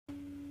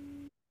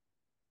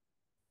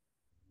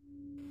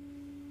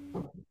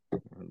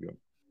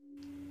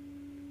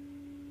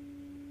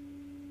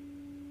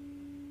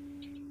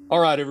All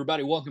right,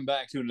 everybody, welcome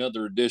back to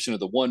another edition of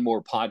the One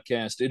More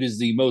Podcast. It is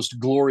the most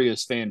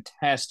glorious,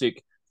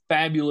 fantastic,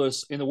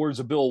 fabulous, in the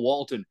words of Bill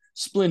Walton,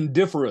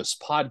 splendiferous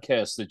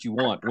podcast that you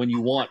want when you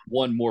want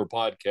one more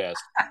podcast.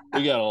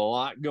 We got a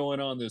lot going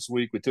on this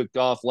week. We took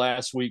off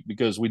last week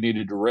because we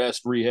needed to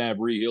rest, rehab,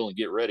 reheal, and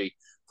get ready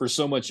for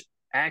so much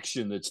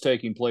action that's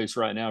taking place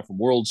right now, from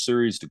World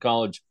Series to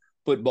college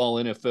football,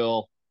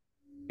 NFL,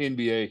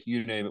 NBA,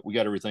 you name it. We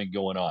got everything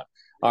going on.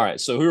 All right,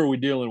 so who are we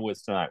dealing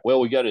with tonight? Well,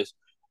 we got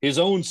his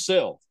own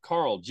self,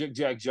 Carl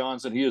JicJac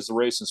Johnson. He is the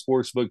race and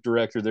sportsbook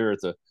director there at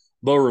the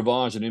Beau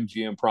Rivage and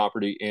MGM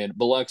property in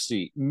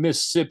Biloxi,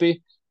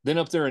 Mississippi. Then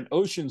up there in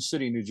Ocean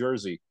City, New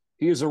Jersey,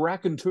 he is a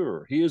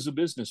raconteur. He is a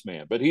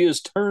businessman, but he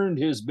has turned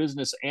his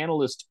business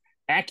analyst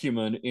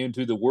acumen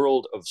into the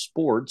world of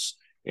sports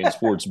and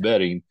sports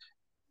betting.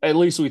 At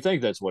least we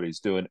think that's what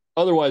he's doing.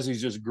 Otherwise,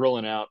 he's just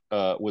grilling out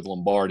with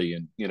Lombardi,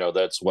 and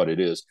that's what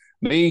it is.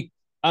 Me,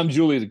 I'm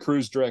Julie, the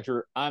cruise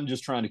director. I'm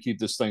just trying to keep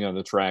this thing on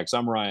the tracks.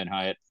 I'm Ryan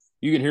Hyatt.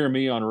 You can hear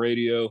me on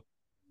radio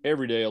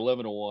every day,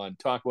 11 to 1,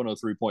 Talk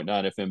 103.9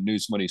 FM,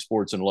 News Money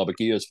Sports in Lubbock,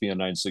 ESPN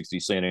 960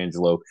 San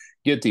Angelo.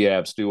 Get the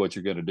apps, do what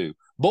you're going to do.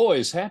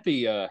 Boys,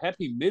 happy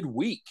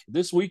midweek.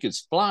 This week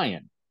is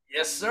flying.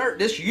 Yes, sir.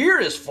 This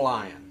year is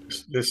flying.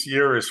 This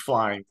year is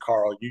flying,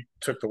 Carl. You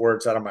took the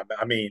words out of my mouth.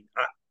 I mean,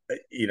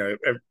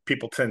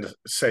 people tend to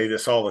say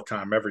this all the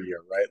time every year,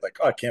 right? Like,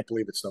 oh, I can't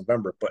believe it's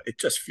November, but it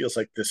just feels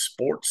like this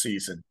sports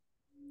season,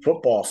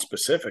 football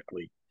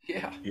specifically,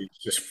 it's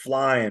just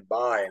flying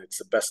by, and it's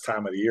the best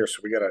time of the year.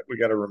 So we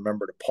gotta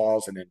remember to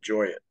pause and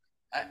enjoy it.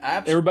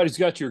 Everybody's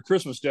got your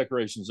Christmas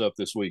decorations up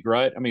this week,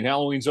 right? I mean,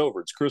 Halloween's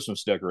over; it's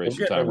Christmas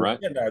decoration time, right?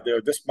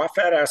 My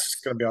fat ass is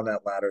going to be on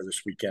that ladder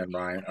this weekend,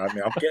 Ryan. I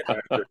mean, I'm getting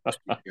after it this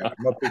weekend.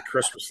 I'm a big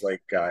Christmas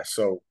lake guy,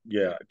 so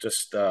yeah,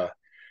 just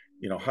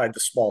hide the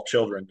small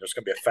children. There's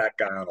going to be a fat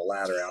guy on a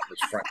ladder out in his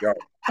front yard.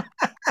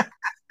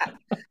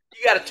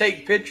 You got to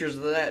take pictures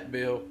of that,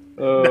 Bill.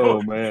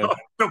 Oh, man.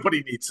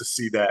 Nobody needs to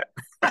see that.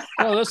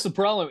 No, that's the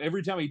problem.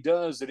 Every time he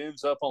does, it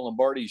ends up on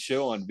Lombardi's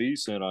show on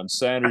VSiN on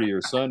Saturday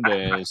or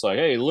Sunday. And it's like,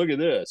 hey, look at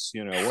this.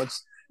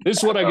 This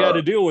is what I got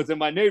to deal with in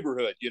my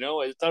neighborhood.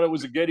 I thought it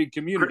was a gated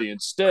community.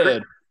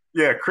 Instead.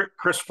 Yeah,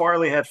 Chris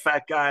Farley had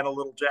fat guy in a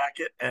little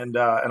jacket, and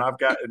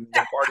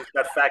Lombardi's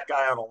got fat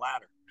guy on a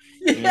ladder.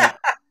 Yeah.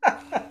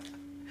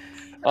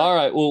 All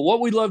right. Well, what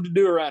we love to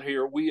do around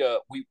here, we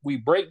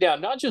break down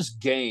not just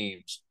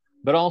games,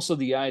 but also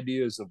the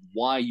ideas of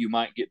why you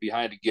might get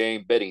behind a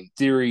game, betting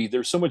theory.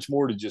 There's so much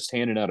more to just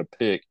handing out a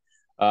pick.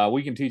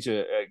 We can teach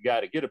a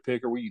guy to get a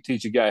pick, or we can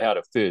teach a guy how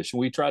to fish.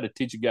 And we try to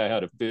teach a guy how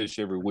to fish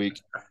every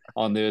week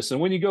on this. And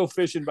when you go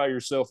fishing by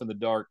yourself in the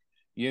dark,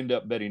 you end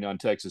up betting on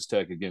Texas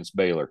Tech against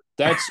Baylor.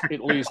 That's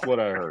at least what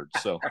I heard.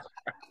 So,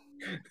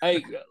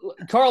 hey,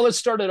 Carl, let's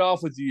start it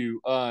off with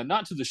you.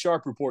 Not to the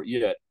Sharp Report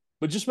yet,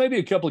 but just maybe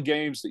a couple of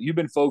games that you've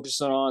been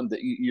focusing on that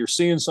you're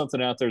seeing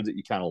something out there that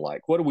you kind of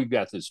like. What do we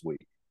got this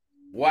week?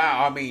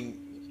 Wow. I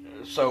mean,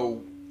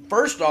 so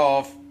first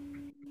off,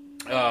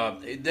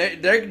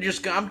 they're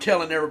just, I'm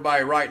telling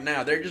everybody right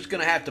now, they're just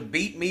going to have to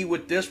beat me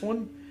with this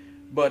one,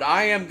 but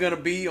I am going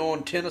to be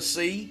on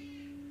Tennessee.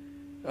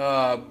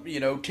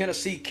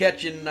 Tennessee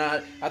catching,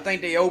 I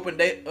think they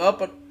opened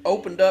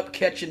up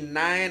catching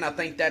 9. I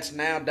think that's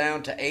now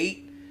down to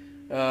 8.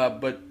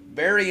 But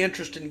very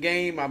interesting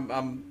game.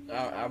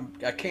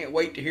 I can't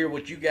wait to hear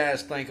what you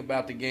guys think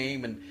about the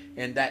game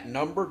and that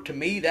number. To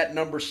me, that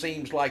number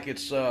seems like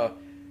it's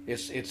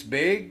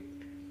big.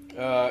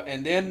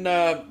 And then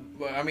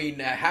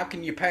how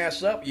can you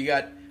pass up? You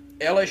got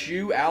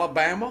LSU,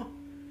 Alabama.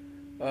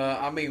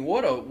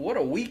 What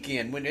a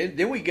weekend.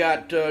 Then we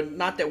got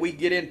not that we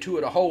get into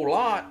it a whole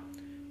lot,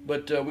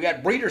 but we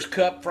got Breeders'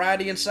 Cup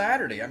Friday and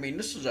Saturday. I mean,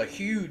 this is a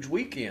huge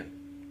weekend.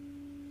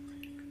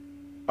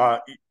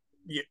 I'm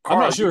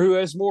not sure who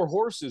has more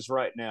horses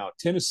right now,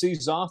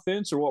 Tennessee's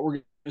offense or what we're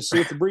going to see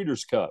at the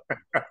Breeders' Cup.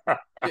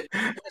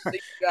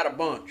 Tennessee's got a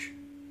bunch.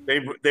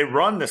 They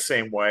run the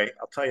same way.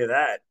 I'll tell you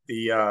that.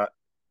 We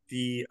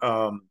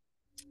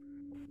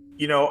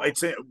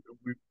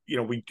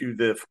do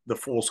the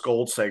Fool's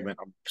Gold segment.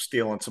 I'm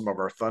stealing some of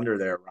our thunder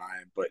there,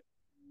 Ryan. But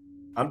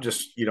I'm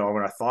just,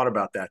 when I thought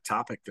about that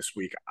topic this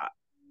week,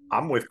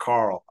 I'm with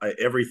Carl.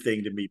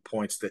 Everything to me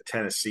points to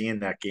Tennessee in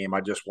that game.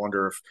 I just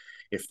wonder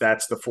if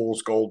that's the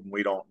Fool's Gold and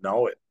we don't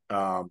know it,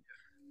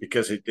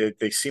 because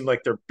they seem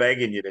like they're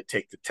begging you to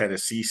take the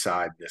Tennessee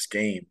side in this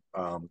game,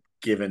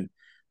 given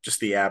just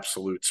the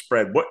absolute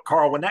spread.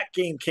 Carl, when that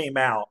game came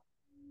out,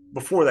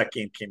 before that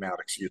game came out,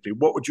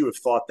 what would you have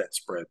thought that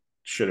spread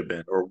should have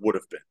been or would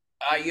have been?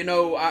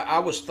 I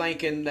was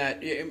thinking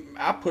that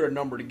I put a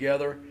number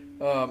together.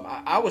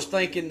 I was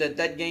thinking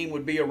that game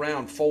would be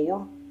around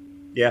 4.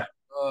 Yeah.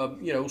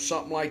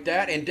 Something like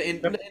that. And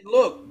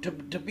look, to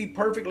be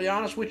perfectly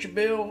honest with you,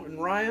 Bill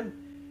and Ryan,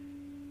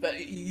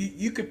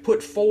 you could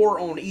put 4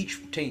 on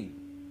each team.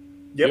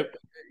 Yep.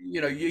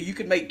 You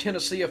could make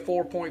Tennessee a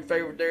 4-point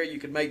favorite there. You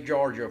could make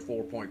Georgia a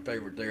 4-point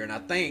favorite there. And I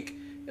think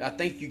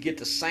you get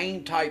the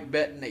same type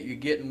betting that you're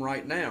getting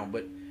right now.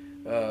 But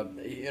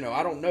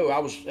I don't know. I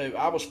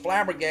was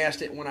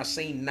flabbergasted when I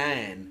seen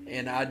 9,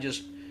 and I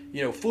just,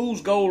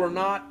 fool's goal or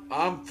not,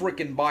 I'm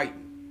freaking biting.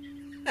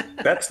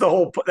 That's the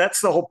whole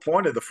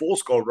point of the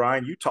Fool's Gold,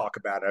 Ryan. You talk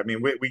about it. I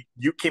mean,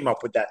 you came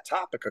up with that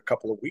topic a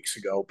couple of weeks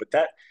ago, but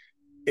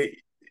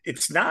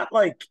it's not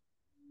like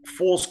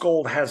Fool's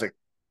Gold has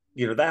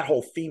that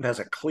whole theme has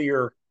a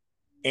clear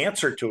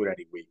answer to it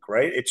any week,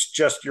 right? It's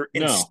just you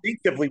No,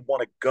 instinctively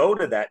want to go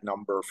to that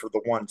number for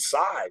the one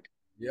side,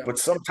 Yeah, but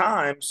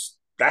sometimes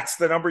that's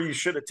the number you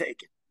should have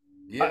taken.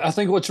 yeah, I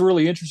think what's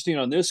really interesting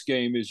on this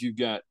game is you've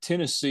got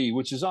Tennessee,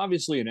 which is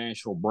obviously a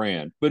national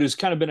brand, but has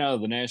kind of been out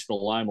of the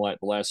national limelight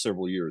the last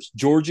several years.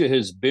 Georgia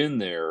has been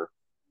there.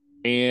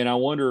 And I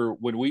wonder,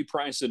 when we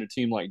price in a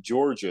team like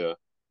Georgia,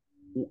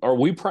 are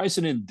we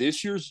pricing in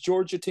this year's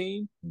Georgia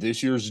team,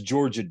 this year's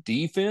Georgia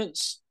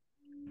defense?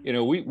 We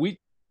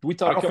I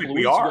thought a don't couple think of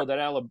we weeks are.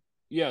 ago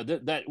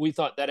that that we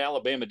thought that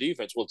Alabama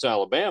defense. Well, it's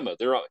Alabama.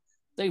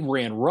 They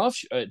ran rough.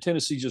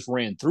 Tennessee just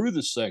ran through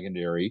the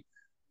secondary.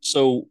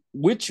 So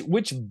which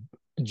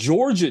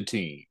Georgia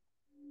team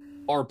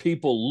are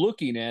people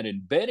looking at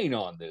and betting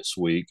on this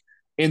week?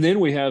 And then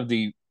we have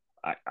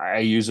I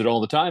use it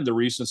all the time, the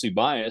recency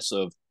bias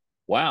of,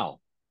 wow,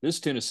 this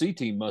Tennessee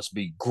team must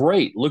be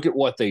great. Look at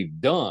what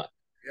they've done.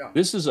 yeah.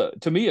 This is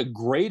to me, a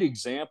great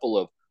example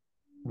of,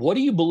 what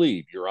do you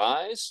believe? Your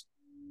eyes,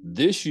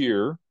 this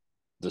year,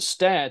 the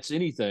stats,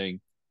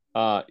 anything.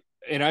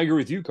 And I agree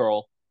with you,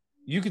 Carl.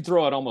 You could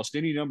throw out almost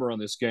any number on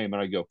this game,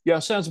 and I go, yeah,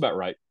 sounds about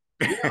right.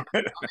 Yeah.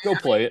 Go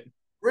play it.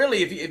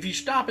 Really, if you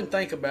stop and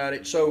think about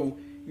it, so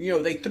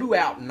they threw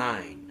out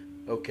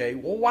 9. Okay,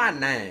 well, why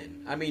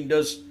 9? I mean,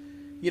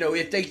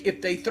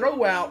 if they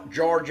throw out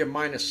Georgia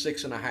minus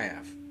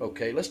 6.5,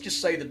 okay, let's just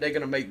say that they're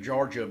going to make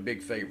Georgia a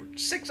big favorite.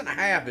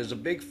 6.5 is a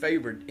big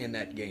favorite in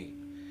that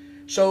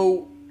game.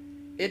 So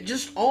it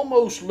just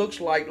almost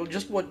looks like,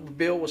 just what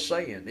Bill was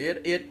saying.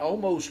 It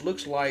almost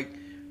looks like,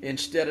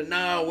 instead of,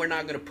 no, we're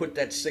not going to put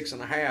that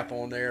 6.5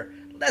 on there.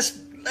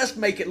 Let's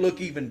make it look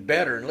even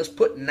better, and let's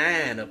put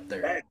 9 up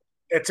there.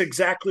 That's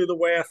exactly the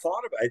way I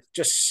thought of it. It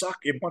just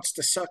it wants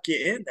to suck you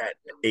in, that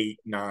 8,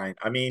 9.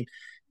 I mean,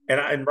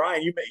 and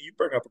Ryan, you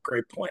bring up a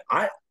great point.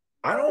 I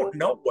don't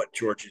know what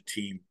Georgia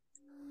team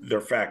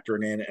they're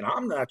factoring in, and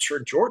I'm not sure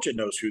Georgia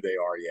knows who they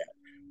are yet.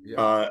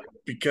 Yeah.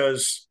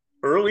 Because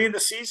early in the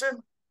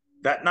season,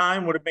 that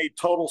 9 would have made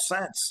total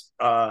sense.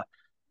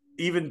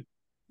 Even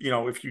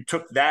if you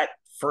took that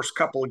first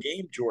couple of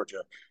games,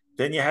 Georgia,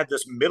 then you had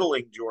this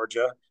middling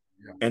Georgia,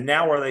 Yeah. and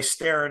now are they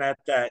staring at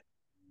that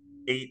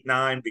 8,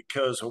 9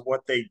 because of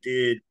what they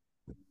did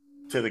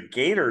to the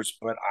Gators?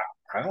 But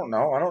I don't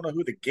know. I don't know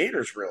who the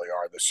Gators really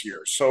are this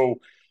year. So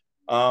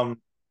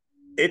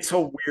it's a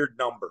weird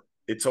number.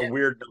 It's a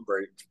weird number.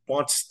 It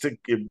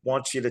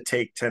wants you to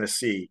take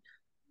Tennessee.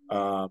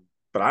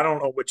 But I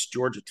don't know which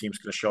Georgia team's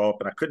going to show up.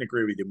 And I couldn't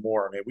agree with you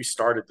more. I mean, we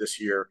started this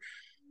year.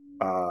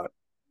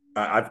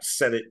 I've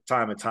said it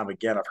time and time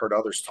again. I've heard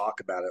others talk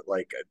about it.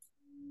 Like,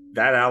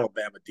 that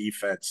Alabama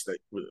defense that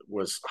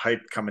was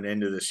hyped coming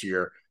into this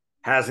year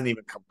hasn't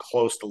even come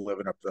close to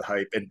living up to the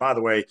hype. And by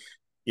the way,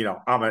 we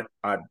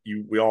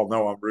all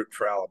know I'm rooting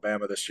for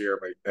Alabama this year,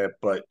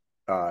 but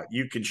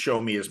you can show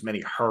me as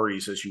many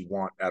hurries as you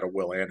want out of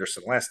Will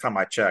Anderson. Last time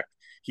I checked,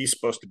 he's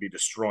supposed to be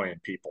destroying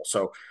people.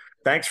 So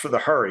thanks for the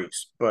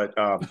hurries, but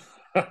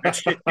that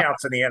shit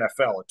counts in the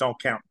NFL. It don't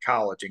count in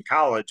college. In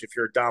college, if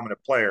you're a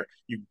dominant player,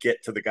 you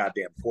get to the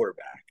goddamn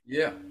quarterback.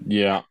 Yeah.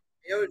 Yeah.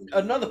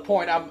 Another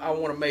point I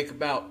want to make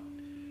about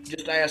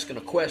just asking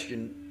a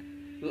question.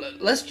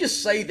 Let's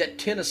just say that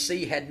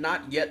Tennessee had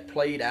not yet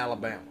played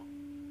Alabama.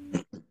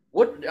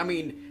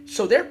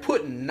 So they're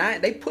putting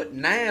 9. They put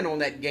 9 on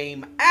that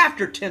game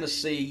after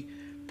Tennessee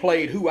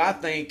played who I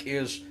think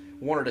is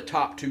one of the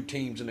top 2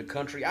 teams in the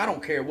country. I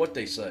don't care what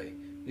they say.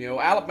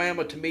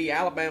 Alabama, to me,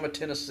 Alabama,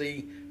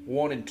 Tennessee,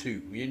 1 and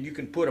 2. And you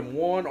can put them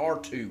 1 or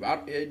 2.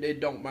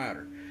 It don't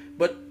matter.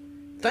 But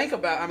think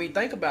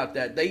about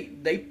that.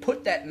 They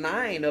put that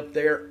 9 up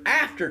there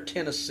after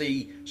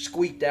Tennessee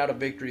squeaked out a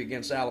victory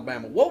against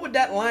Alabama. What would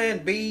that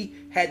line be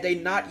had they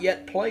not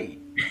yet played?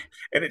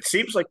 And it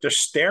seems like they're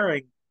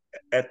staring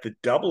at the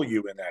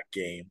W in that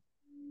game,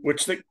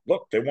 which they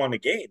won the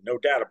game, no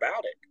doubt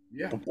about it.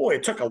 Yeah. But boy,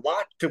 it took a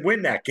lot to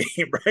win that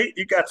game, right?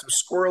 You got some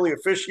squirrely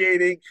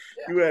officiating.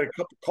 Yeah. You had a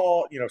couple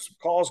some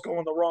calls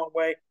going the wrong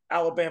way.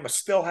 Alabama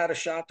still had a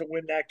shot to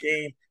win that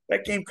game.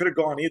 That game could have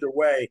gone either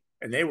way,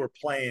 and they were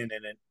playing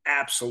in an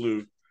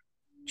absolute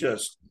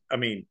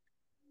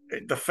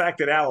the fact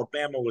that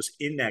Alabama was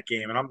in that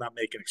game, and I'm not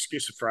making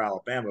excuses for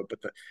Alabama, but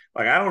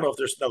I don't know if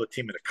there's another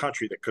team in the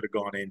country that could have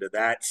gone into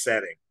that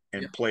setting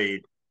and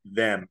played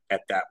them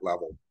at that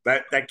level.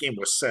 That game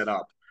was set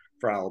up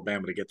for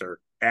Alabama to get their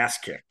ass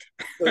kicked.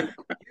 So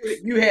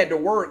you had to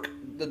work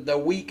the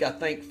week, I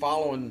think,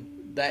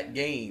 following that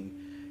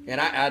game,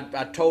 and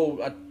I told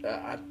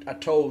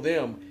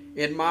them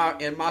in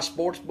my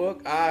sports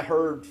book I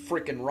heard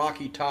freaking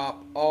Rocky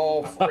Top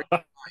all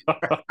freaking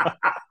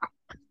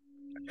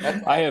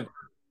night.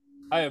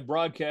 I have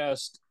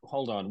broadcast,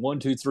 hold on, 1,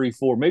 2, 3,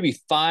 4, maybe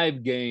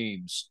 5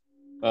 games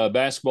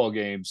basketball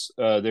games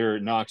there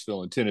in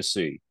Knoxville in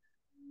Tennessee.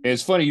 And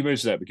it's funny you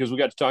mentioned that because we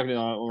got to talking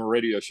on a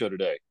radio show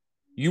today.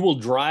 You will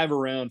drive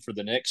around for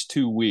the next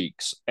 2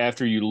 weeks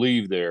after you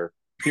leave there,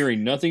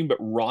 hearing nothing but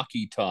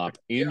Rocky Top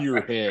in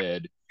your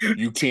head.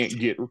 You can't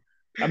get.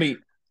 I mean,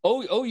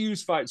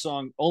 OU's fight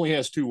song only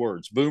has 2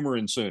 words: Boomer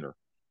and Sooner.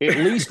 At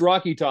least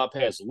Rocky Top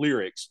has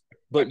lyrics,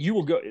 but you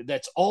will go.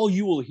 That's all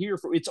you will hear.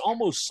 It's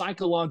almost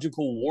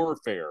psychological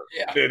warfare.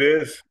 Yeah, it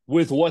is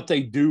with what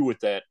they do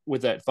with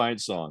that fight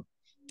song.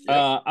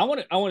 Yep. I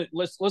want to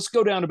let's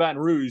go down to Baton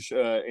Rouge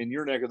in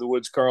your neck of the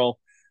woods, Carl,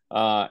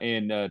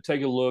 and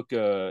take a look.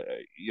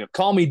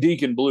 Call me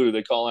Deacon Blue.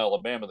 They call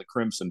Alabama the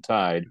Crimson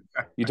Tide.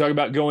 You talk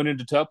about going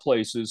into tough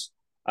places.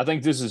 I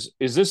think this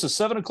is this a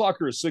 7 o'clock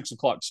or a 6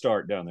 o'clock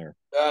start down there?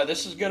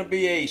 This is going to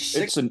be a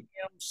 6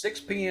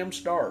 p.m.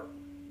 start.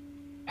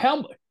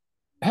 How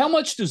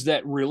much does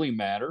that really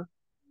matter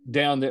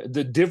down there?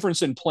 The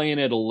difference in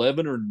playing at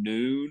 11 or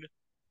noon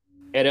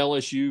at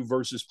LSU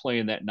versus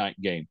playing that night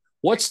game.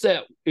 What's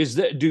that? Is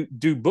that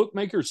do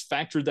bookmakers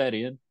factor that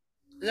in?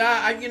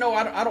 I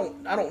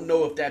don't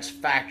know if that's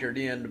factored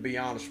in, to be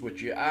honest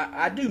with you.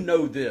 I do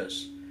know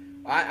this.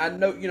 I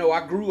know,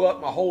 I grew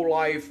up my whole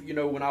life,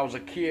 when I was a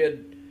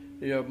kid,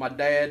 my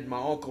dad and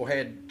my uncle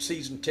had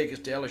season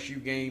tickets to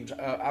LSU games.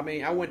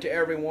 I went to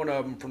every one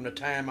of them from the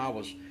time I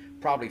was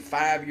probably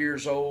 5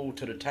 years old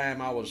to the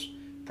time I was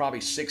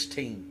probably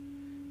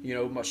 16.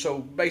 So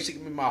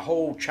basically my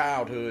whole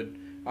childhood,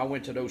 I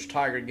went to those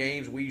Tiger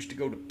games. We used to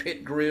go to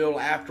Pit Grill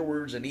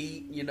afterwards and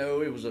eat.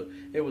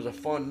 It was a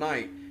fun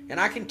night. And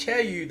I can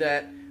tell you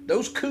that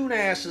those coon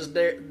asses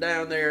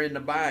down there in the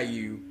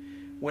bayou,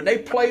 when they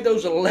play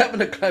those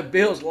 11 o'clock,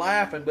 Bill's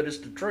laughing, but it's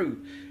the truth.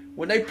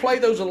 When they play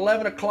those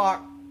 11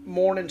 o'clock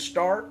morning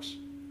starts,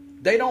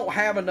 they don't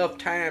have enough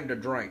time to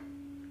drink.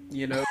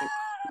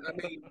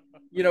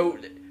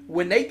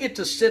 When they get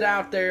to sit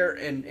out there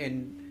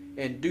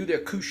and do their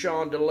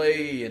couchon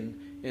delay and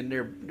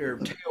their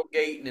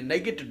tailgating, and they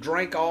get to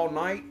drink all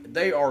night,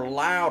 they are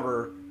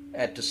louder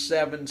at the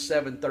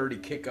 7:30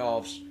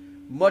 kickoffs,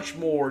 much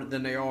more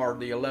than they are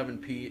the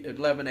 11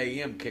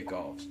 a.m.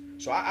 kickoffs.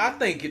 So I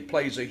think it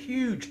plays a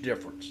huge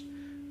difference.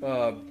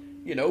 But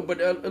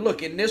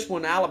look, in this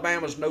one,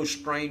 Alabama's no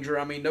stranger.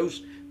 I mean,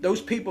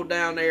 those people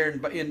down there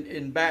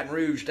in Baton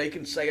Rouge, they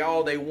can say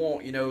all they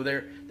want. They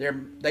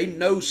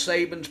know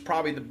Saban's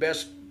probably the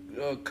best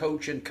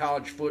coach in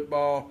college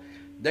football.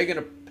 They're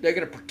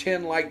gonna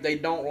pretend like they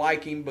don't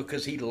like him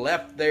because he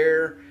left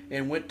there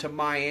and went to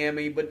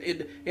Miami. But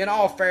in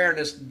all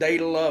fairness, they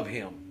love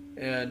him.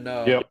 And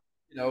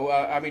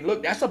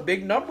look, that's a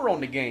big number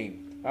on the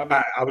game.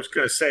 I was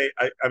going to say,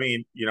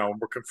 we're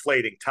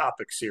conflating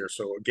topics here.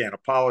 So again,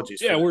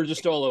 apologies. Yeah, we're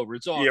just all over.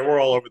 It's all. Yeah,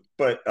 we're all over.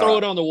 But throw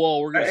it on the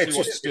wall. We're going to see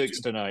what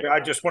sticks tonight. I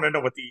just want to know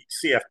what the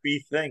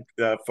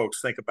CFB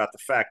folks think about the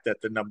fact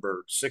that the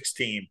number 6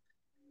 team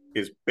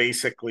is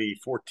basically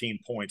 14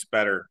 points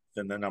better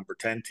than the number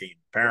 10 team,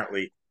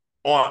 apparently,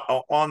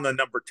 on the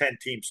number 10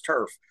 team's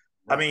turf.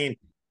 Right. I mean,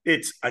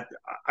 I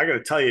got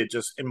to tell you,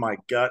 just in my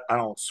gut, I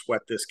don't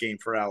sweat this game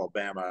for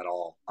Alabama at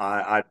all.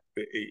 I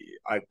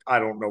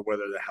don't know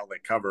whether the hell they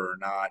cover or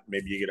not.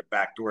 Maybe you get a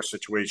backdoor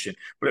situation.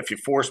 But if you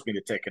force me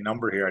to take a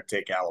number here, I'd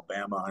take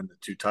Alabama on the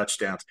 2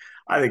 touchdowns.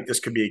 I think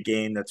this could be a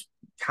game that's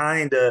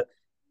kind of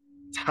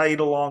tight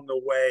along the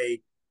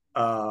way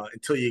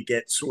until you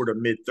get sort of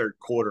mid-third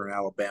quarter and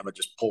Alabama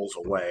just pulls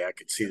away. I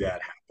could see that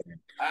happening.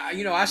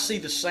 I see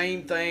the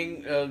same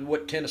thing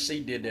what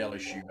Tennessee did to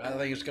LSU. I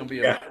think it's going to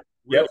be a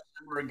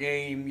similar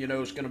game.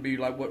 It's going to be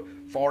like,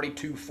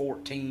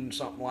 42-14,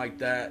 something like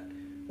that.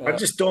 I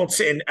just don't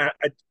see – and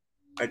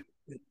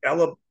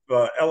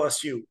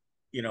LSU,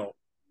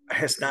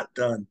 has not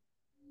done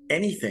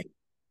anything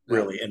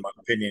really, in my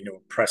opinion, to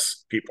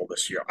impress people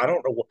this year. I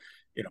don't know what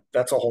 –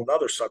 that's a whole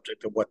nother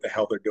subject of what the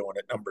hell they're doing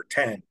at number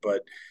 10.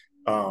 But,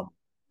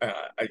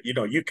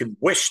 you can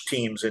wish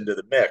teams into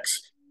the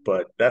mix,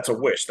 but that's a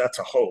wish. That's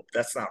a hope.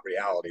 That's not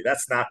reality.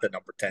 That's not the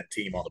number 10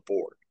 team on the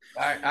board.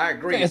 I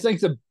agree. I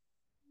think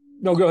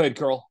no, go ahead,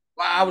 Carl.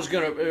 Well, I was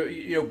going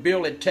to,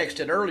 Bill had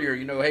texted earlier,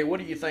 hey, what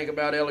do you think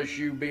about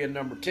LSU being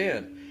number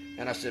 10?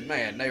 And I said,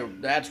 man,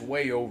 that's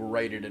way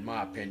overrated in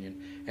my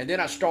opinion. And then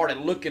I started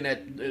looking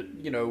at,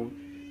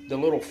 the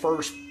little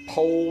first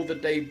poll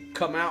that they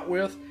come out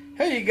with.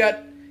 Hey, he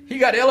got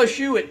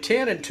LSU at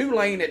 10 and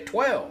Tulane at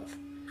 12.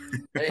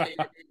 I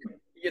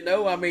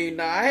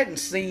hadn't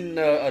seen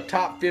a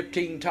top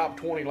 15, top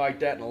 20 like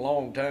that in a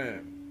long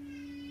time.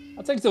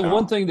 I think the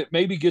one thing that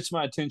maybe gets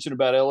my attention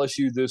about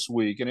LSU this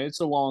week, and it's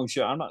a long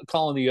shot, I'm not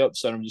calling the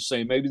upset, I'm just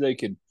saying maybe they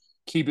can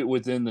keep it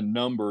within the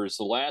numbers.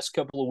 The last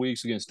couple of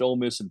weeks against Ole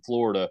Miss and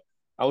Florida,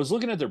 I was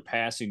looking at their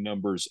passing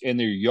numbers and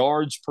their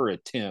yards per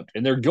attempt,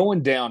 and they're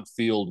going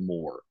downfield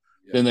more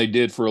than they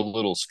did for a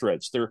little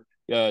stretch. They're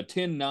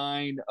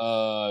 10-9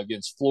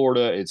 against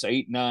Florida. It's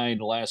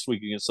 8-9 last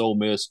week against Ole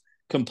Miss.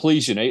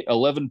 Completion,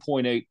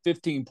 11.8,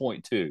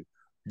 15.2.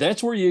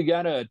 That's where you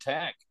got to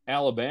attack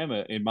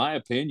Alabama, in my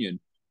opinion.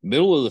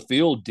 Middle of the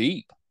field,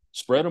 deep.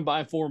 Spread them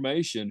by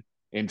formation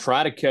and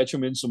try to catch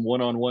them in some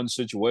one-on-one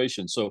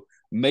situations. So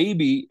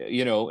maybe,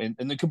 and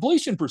the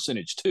completion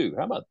percentage too.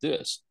 How about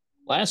this?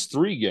 Last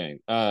 3 games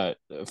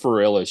for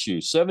LSU,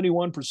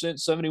 71%,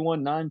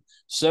 71, 9,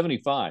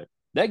 75.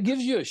 That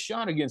gives you a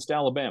shot against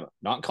Alabama.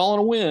 Not calling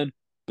a win,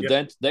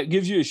 but that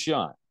gives you a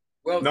shot.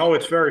 Well, no,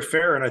 it's very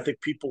fair, and I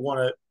think people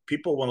want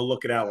to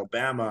look at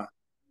Alabama,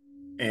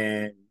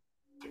 and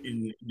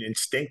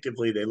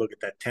instinctively they look at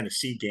that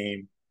Tennessee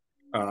game.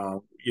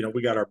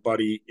 We got our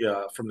buddy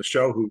from the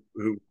show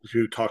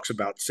who talks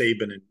about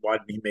Saban and why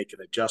didn't he make an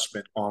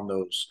adjustment on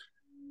those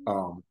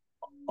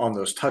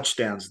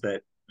touchdowns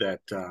that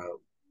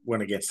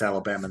went against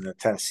Alabama in the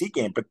Tennessee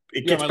game. But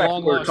it gets back to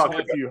what we're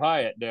talking about.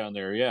 Hyatt down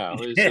there,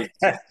 it's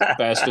the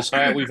fastest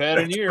Hyatt we've had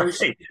in years.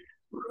 Right.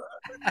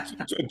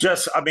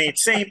 Just,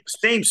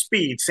 same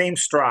speed, same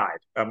stride.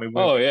 But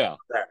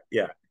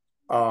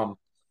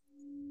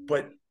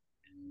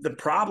the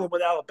problem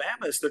with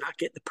Alabama is they're not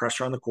getting the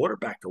pressure on the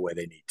quarterback the way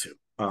they need to.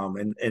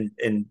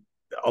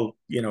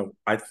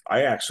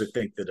 I actually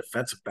think the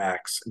defensive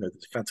backs and the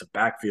defensive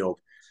backfield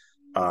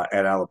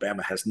at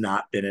Alabama has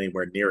not been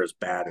anywhere near as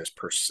bad as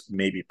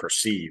maybe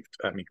perceived.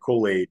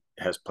 Kool-Aid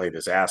has played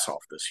his ass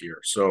off this year.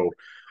 So,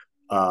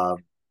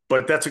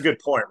 but that's a good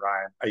point,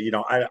 Ryan.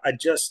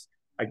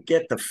 I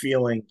get the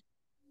feeling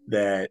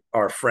that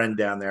our friend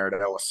down there at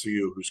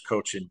LSU, who's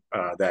coaching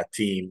that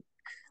team,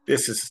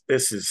 this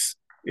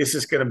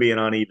is going to be an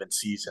uneven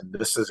season.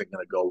 This isn't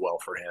going to go well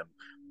for him.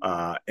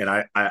 And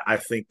I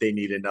think they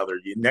need another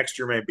year. Next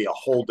year may be a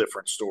whole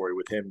different story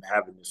with him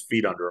having his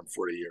feet under him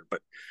for a year. But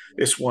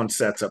this one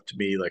sets up to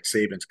me like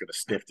Saban's going to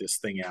sniff this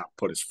thing out,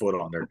 put his foot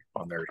on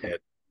their head.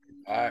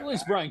 At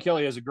least Brian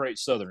Kelly has a great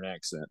Southern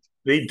accent.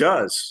 He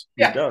does.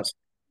 Yeah. He does.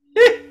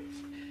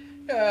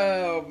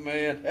 Oh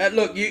man!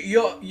 Look,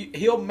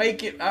 he'll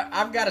make it.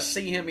 I've got to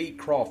see him eat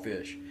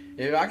crawfish.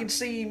 If I can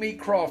see him eat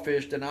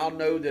crawfish, then I'll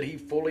know that he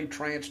fully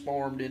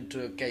transformed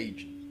into a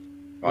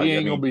Cajun. He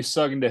ain't gonna be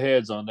sucking the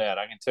heads on that.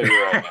 I can tell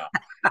you right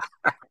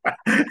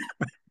now.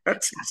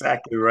 That's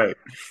exactly right.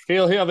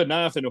 He'll have a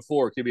knife and a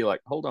fork. He'll be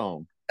like, "Hold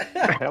on,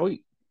 how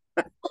we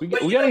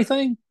got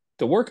anything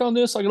to work on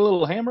this? Like a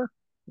little hammer?"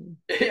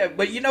 Yeah,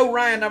 but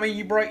Ryan,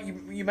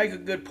 you make a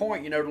good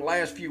point. The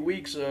last few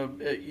weeks,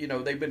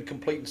 they've been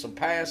completing some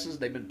passes.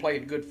 They've been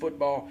playing good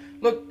football.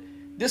 Look,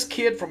 this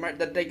kid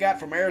that they got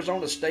from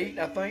Arizona State,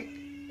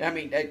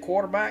 at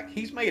quarterback,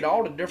 he's made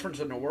all the difference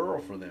in the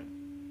world for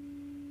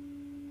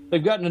them.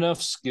 They've gotten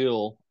enough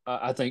skill,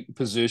 I think,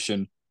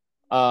 position.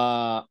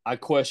 I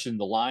question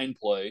the line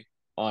play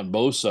on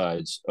both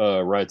sides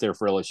right there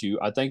for LSU.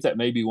 I think that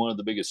may be one of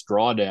the biggest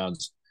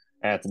drawdowns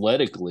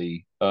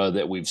athletically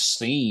that we've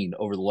seen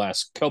over the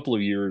last couple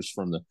of years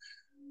from the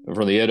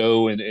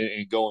Edo and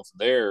going from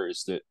there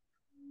is that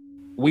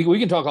we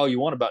can talk all you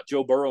want about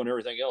Joe Burrow and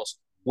everything else.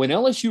 When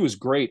LSU is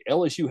great,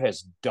 LSU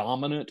has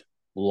dominant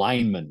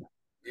linemen.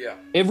 Yeah.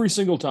 Every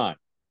single time.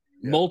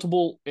 Yeah.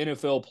 Multiple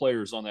NFL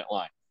players on that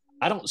line.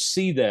 I don't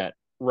see that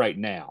right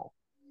now.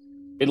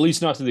 At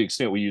least not to the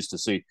extent we used to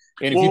see.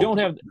 And if you don't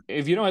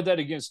have that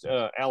against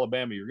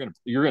Alabama,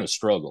 you're gonna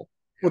struggle.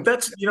 Well,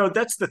 that's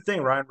the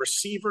thing, Ryan.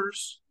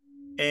 Receivers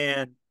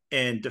and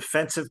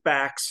defensive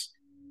backs,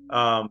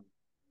 and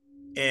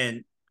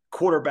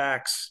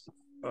quarterbacks,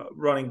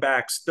 running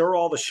backs, they're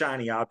all the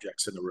shiny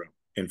objects in the room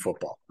in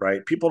football,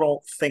 right? People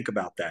don't think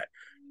about that.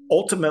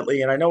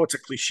 Ultimately, and I know it's a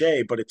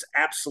cliche, but it's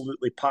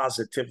absolutely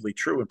positively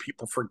true, and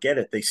people forget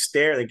it. They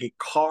get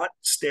caught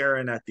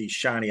staring at these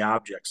shiny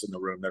objects in the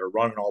room that are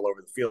running all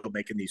over the field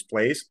making these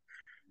plays.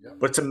 Yep.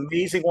 But it's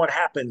amazing what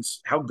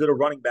happens, how good a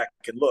running back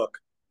can look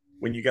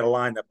when you get a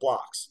line that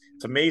blocks.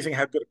 It's amazing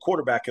how good a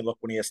quarterback can look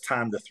when he has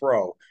time to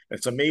throw. And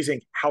it's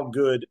amazing how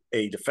good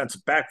a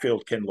defensive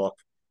backfield can look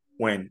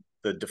when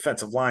the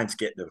defensive lines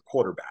get into the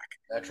quarterback.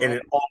 That's right. And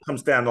it all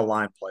comes down to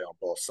line play on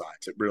both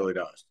sides. It really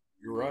does.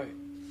 You're right.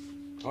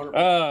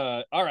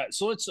 All right.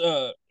 So let's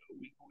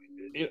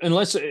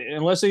unless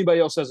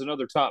anybody else has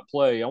another top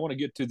play, I want to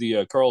get to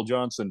the Carl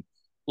Johnson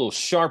little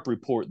sharp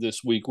report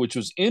this week, which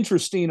was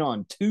interesting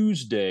on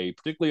Tuesday,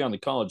 particularly on the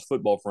college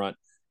football front.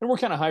 And we're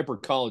kind of hyper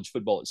college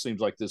football, it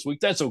seems like, this week.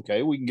 That's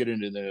okay. We can get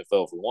into the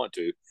NFL if we want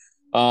to.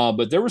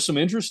 But there were some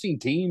interesting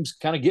teams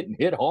kind of getting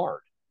hit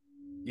hard.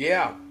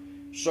 Yeah.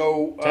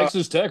 So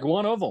Texas Tech,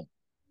 one of them.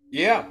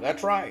 Yeah,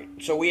 that's right.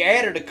 So we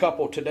added a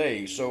couple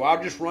today. So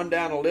I'll just run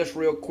down a list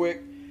real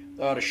quick.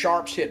 The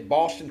Sharps hit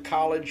Boston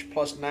College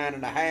plus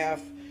 9.5,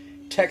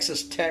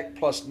 Texas Tech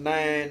plus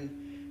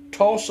 9,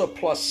 Tulsa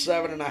plus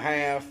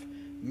 7.5,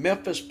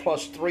 Memphis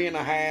plus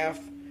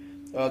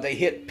 3.5. They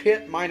hit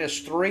Pitt minus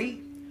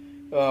 3,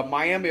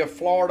 Miami of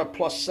Florida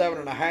plus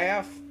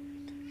 7.5,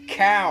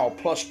 Cal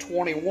plus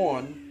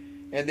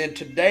 21, and then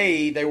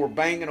today they were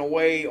banging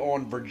away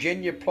on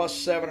Virginia plus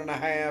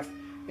 7.5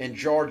 and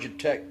Georgia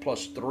Tech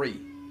plus 3.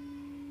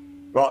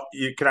 Well,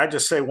 can I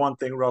just say one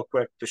thing real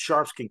quick? The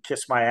Sharps can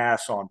kiss my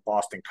ass on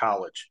Boston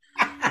College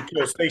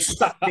because they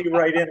sucked me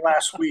right in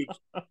last week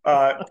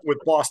with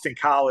Boston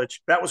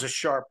College. That was a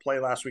sharp play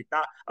last week.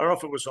 I don't know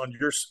if it was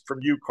from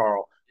you,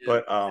 Carl,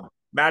 but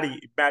Matty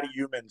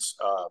Human's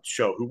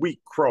show, who we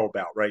crow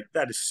about, right?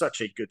 That is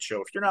such a good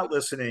show. If you're not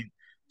listening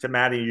to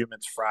Matty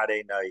Human's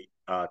Friday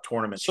night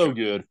tournament So show.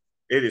 good.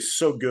 It is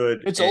so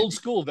good. It's old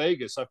school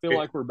Vegas. I feel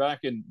like we're back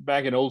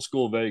in old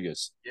school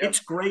Vegas. Yep. It's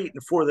great.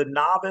 And for the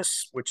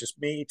novice, which is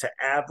me, to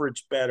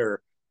average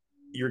better,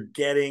 you're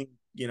getting,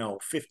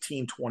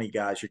 15, 20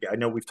 guys. I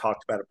know we've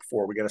talked about it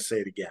before. We got to say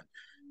it again.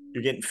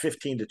 You're getting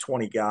 15 to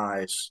 20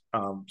 guys,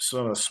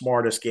 some of the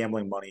smartest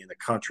gambling money in the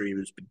country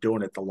who's been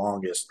doing it the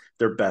longest,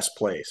 their best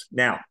plays.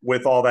 Now,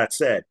 with all that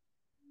said,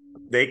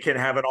 they can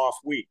have an off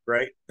week,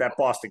 right? That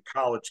Boston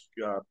College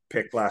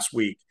pick last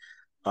week,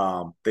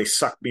 they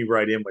sucked me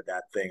right in with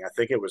that thing. I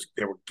think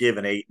they were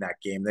given 8 in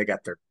that game. They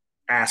got their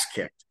ass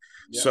kicked.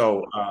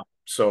 Yeah.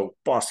 So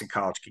Boston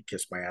College can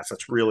kiss my ass. It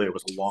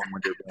was a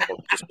long-winded way to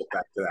just get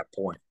back to that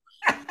point.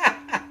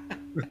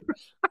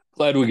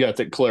 Glad we got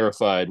that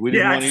clarified. We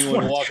didn't want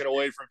anyone walking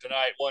away from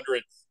tonight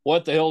wondering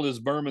what the hell does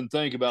Berman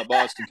think about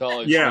Boston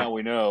College. Yeah. Now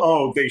we know.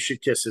 Oh, they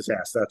should kiss his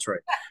ass. That's right.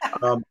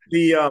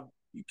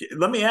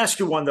 Let me ask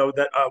you one though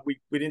that we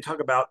didn't talk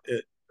about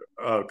it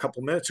a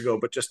couple minutes ago,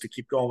 but just to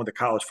keep going with the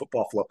college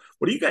football flow,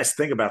 what do you guys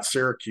think about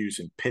Syracuse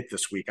and Pitt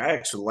this week? I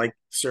actually like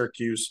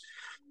Syracuse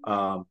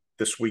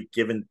this week,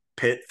 given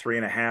Pitt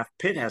 3.5.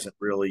 Pitt hasn't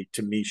really,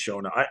 to me,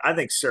 shown. I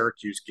think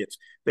Syracuse gets.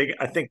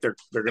 I think they're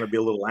going to be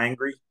a little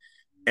angry.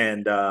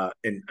 And I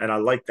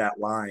like that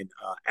line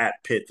at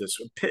Pitt.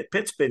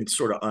 Pitt's been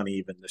sort of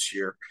uneven this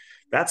year.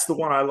 That's the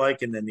one I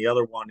like. And then the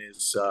other one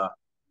is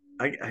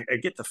I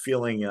get the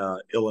feeling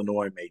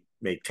Illinois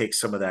may take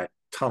some of that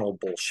tunnel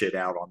bullshit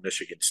out on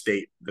Michigan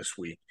State this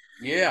week.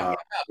 Yeah,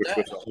 which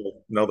was a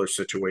whole another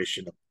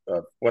situation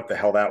of what the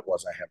hell that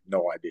was. I have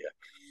no idea.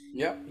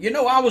 Yeah,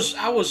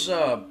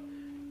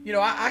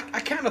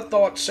 I kind of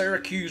thought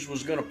Syracuse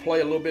was going to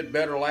play a little bit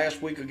better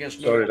last week against.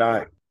 So did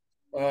I.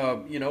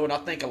 And I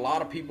think a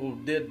lot of people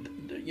did,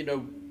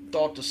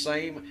 thought the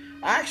same.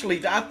 I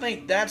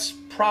think that's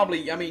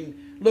probably,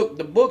 look,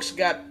 the books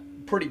got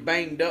pretty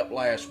banged up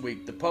last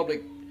week. The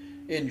public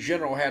in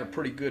general had a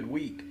pretty good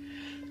week.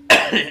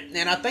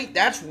 And I think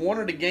that's one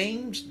of the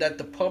games that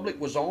the public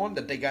was on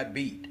that they got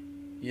beat,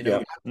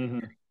 Yep. Mm-hmm.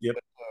 Yep.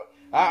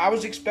 I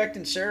was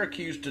expecting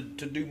Syracuse to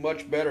do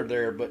much better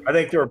there, but I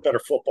think they're a better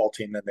football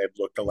team than they've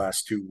looked the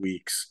last 2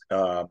 weeks.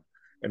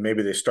 And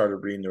maybe they started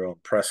reading their own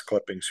press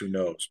clippings. Who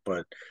knows?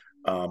 But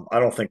I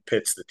don't think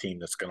Pitt's the team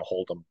that's going to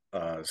hold them,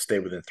 stay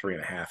within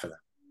 3.5 of them.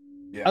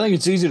 Yeah. I think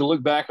it's easy to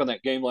look back on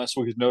that game last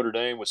week with Notre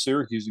Dame with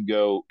Syracuse and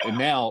go, and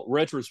now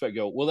retrospect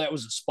go, well, that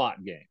was a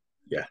spot game.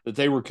 Yeah. That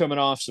they were coming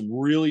off some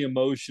really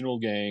emotional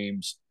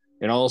games,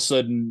 and all of a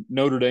sudden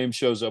Notre Dame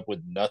shows up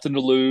with nothing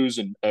to lose,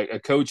 and a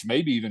coach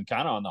maybe even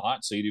kind of on the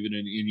hot seat even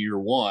in year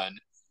one.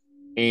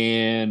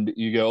 And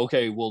you go,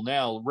 okay, well,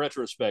 now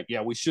retrospect,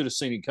 yeah, we should have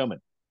seen it coming.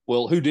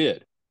 Well, who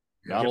did?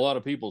 Not a lot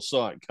of people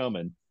saw it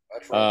coming.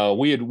 That's right.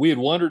 We had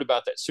wondered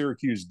about that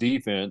Syracuse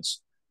defense.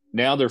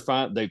 Now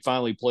they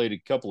finally played a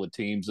couple of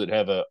teams that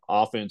have an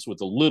offense with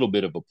a little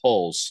bit of a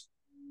pulse,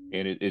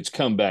 and it's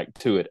come back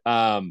to it.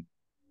 I'm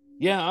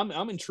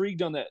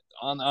intrigued on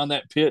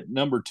that Pitt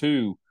number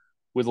 2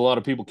 with a lot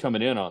of people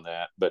coming in on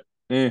that, but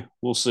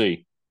we'll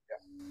see.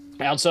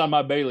 Yeah. Outside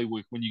my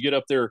bailiwick, when you get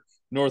up there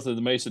north of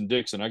the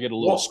Mason-Dixon, I get a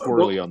little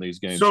squirrely on these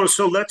games.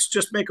 So let's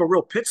just make a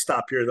real pit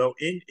stop here, though.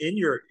 In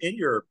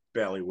your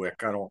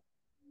bailiwick, I don't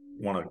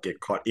want to get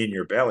caught in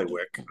your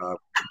bailiwick,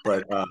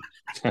 but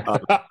whatever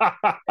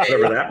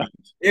that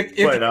means.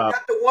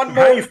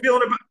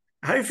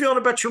 How are you feeling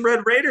about your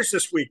Red Raiders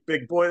this week,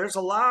 big boy? There's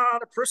a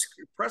lot of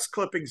press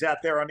clippings out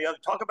there on the other.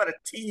 Talk about a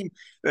team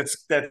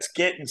that's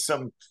getting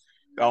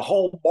a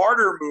whole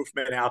martyr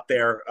movement out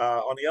there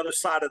on the other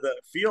side of the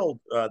field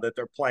that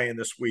they're playing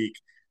this week.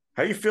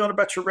 How are you feeling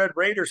about your Red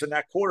Raiders and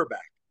that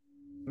quarterback?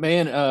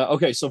 Man,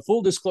 okay, so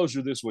full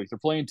disclosure this week, they're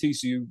playing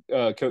TCU.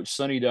 Coach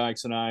Sonny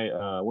Dykes and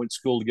I went to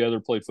school together,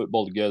 played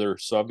football together,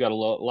 so I've got a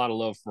lot of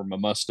love for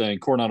my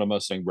Coronado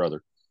Mustang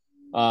brother.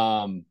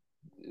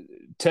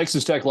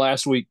 Texas Tech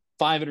last week,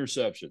 5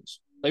 interceptions.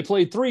 They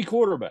played 3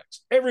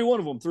 quarterbacks. Every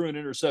one of them threw an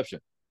interception.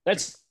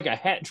 That's like a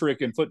hat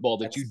trick in football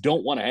that you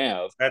don't want to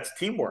have. That's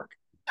teamwork.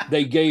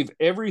 They gave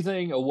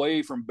everything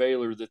away from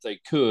Baylor that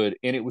they could,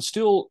 and it was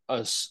still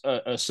a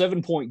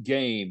 7-point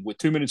game with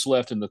 2 minutes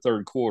left in the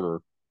third quarter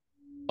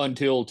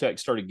until Tech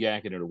started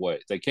gacking it away.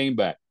 They came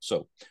back.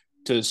 So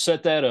to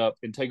set that up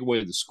and take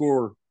away the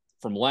score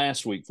from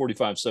last week,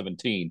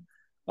 45-17,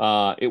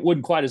 it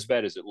wasn't quite as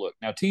bad as it looked.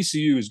 Now,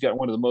 TCU has got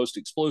one of the most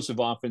explosive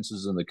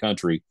offenses in the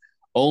country.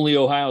 Only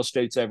Ohio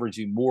State's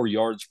averaging more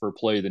yards per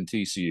play than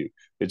TCU.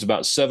 It's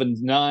about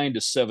 7.9 to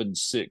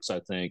 7.6, I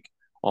think,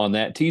 on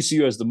that.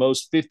 TCU has the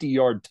most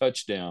 50-yard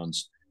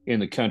touchdowns in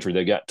the country.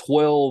 They got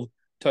 12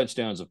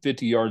 touchdowns of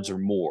 50 yards or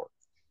more.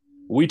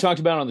 We talked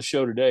about on the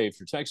show today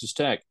for Texas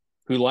Tech,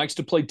 who likes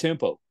to play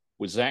tempo.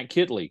 With Zach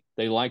Kittley,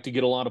 they like to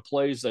get a lot of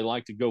plays. They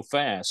like to go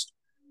fast.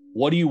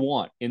 What do you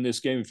want in this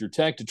game if you're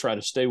Tech to try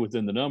to stay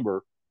within the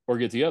number or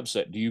get the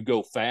upset? Do you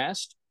go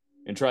fast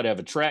and try to have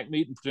a track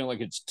meet and pretend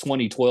like it's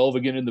 2012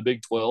 again in the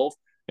Big 12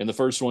 and the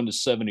first one to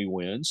 70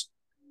 wins?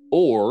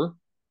 Or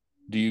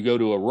do you go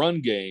to a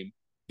run game?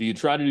 Do you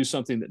try to do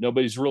something that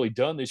nobody's really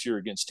done this year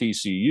against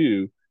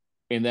TCU,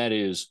 and that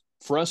is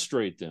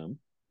frustrate them,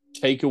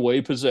 take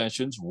away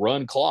possessions,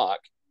 run clock.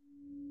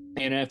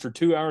 And after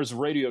 2 hours of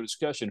radio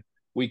discussion,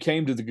 we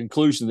came to the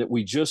conclusion that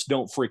we just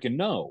don't freaking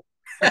know.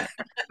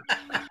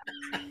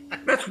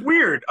 That's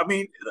weird. I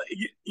mean,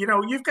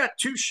 you've got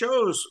two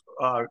shows,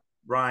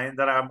 Ryan,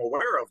 that I'm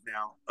aware of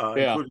now,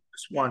 including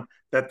this one,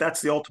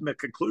 that's the ultimate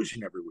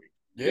conclusion every week.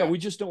 Yeah, we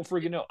just don't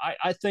freaking know.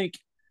 I think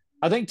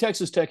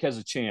Texas Tech has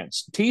a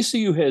chance.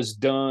 TCU has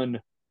done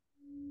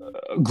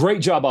a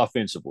great job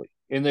offensively,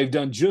 and they've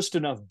done just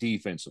enough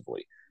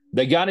defensively.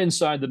 They got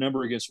inside the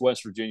number against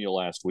West Virginia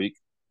last week,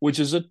 which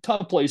is a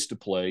tough place to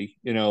play,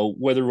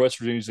 whether West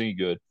Virginia's any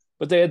good.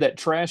 But they had that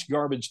trash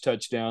garbage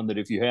touchdown that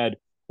if you had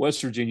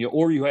West Virginia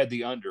or you had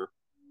the under,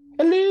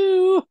 that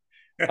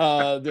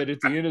at the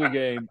end of the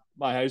game,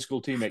 my high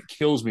school teammate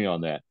kills me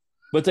on that.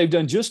 But they've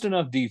done just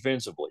enough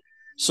defensively.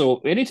 So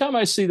anytime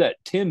I see that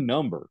 10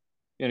 number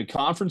in a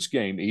conference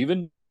game,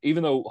 even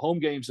though home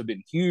games have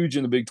been huge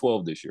in the Big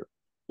 12 this year,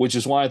 which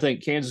is why I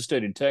think Kansas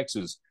State and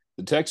Texas,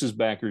 the Texas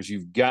backers,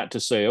 you've got to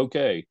say,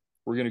 okay,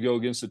 we're going to go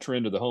against the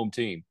trend of the home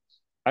team.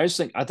 I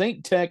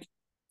think Tech,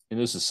 and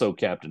this is so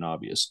Captain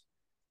Obvious,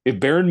 if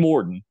Baron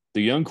Morton,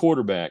 the young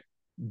quarterback,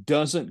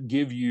 doesn't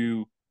give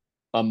you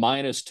a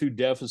 -2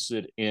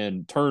 deficit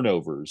in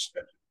turnovers,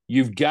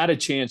 you've got a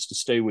chance to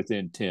stay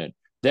within 10.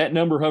 That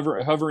number hover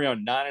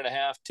around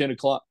 9.5, 10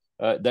 o'clock,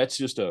 that's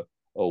just a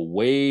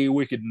way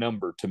wicked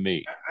number to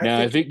me.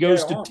 Now, if it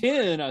goes to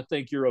 10, I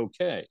think you're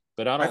okay,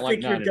 but I don't like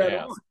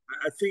 9.5.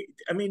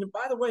 I mean,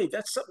 by the way,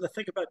 that's something to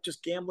think about,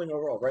 just gambling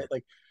overall, right?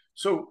 Like,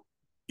 so,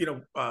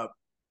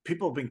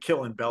 people have been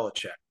killing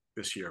Belichick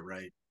this year,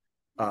 right?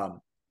 And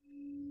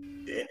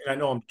I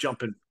know I'm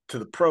jumping to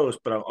the pros,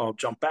 but I'll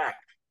jump back.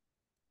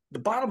 The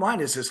bottom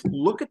line is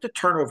look at the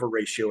turnover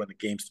ratio in the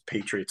games the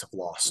Patriots have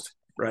lost,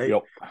 right?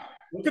 Yep.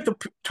 Look at the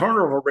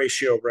turnover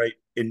ratio, right,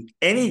 in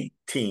any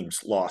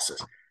team's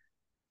losses.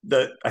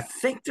 I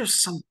think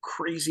there's some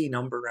crazy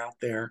number out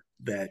there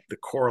that the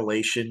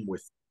correlation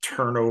with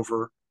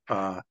turnover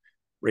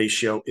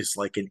ratio is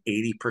like an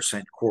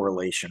 80%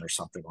 correlation or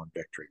something on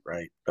victory,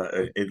 right?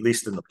 At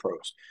least in the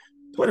pros.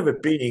 Point of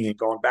it being, and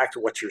going back to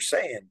what you're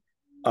saying,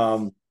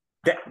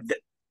 that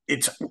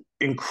it's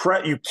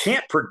incredible. You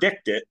can't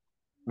predict it,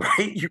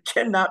 right? You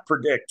cannot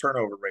predict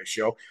turnover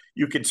ratio.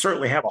 You can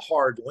certainly have a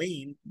hard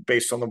lean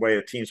based on the way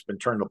a team's been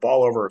turning the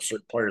ball over, or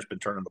certain players been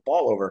turning the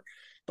ball over.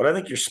 But I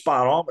think you're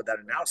spot on with that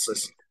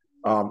analysis.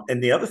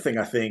 And the other thing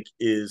I think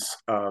is,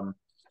 I'm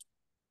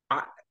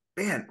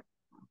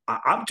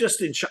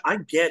just in shock. I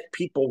get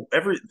people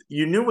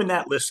you knew when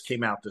that list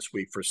came out this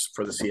week for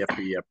the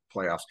CFB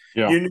playoffs,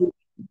 you knew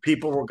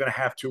people were going to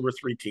have 2 or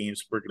 3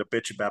 teams. We're going to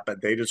bitch about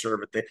that. They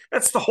deserve it.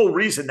 That's the whole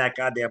reason that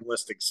goddamn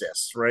list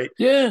exists, right?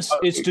 Yes,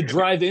 it's to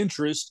drive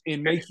interest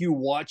and make you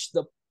watch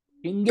the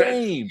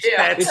games.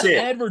 It's an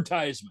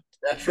advertisement.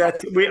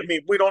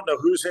 We don't know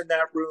who's in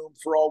that room.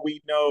 For all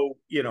we know,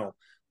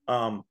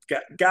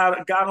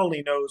 God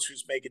only knows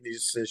who's making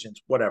these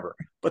decisions, whatever.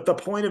 But the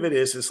point of it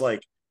is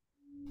like,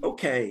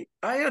 okay,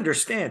 I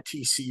understand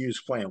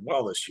TCU's playing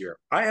well this year.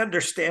 I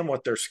understand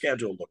what their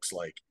schedule looks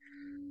like.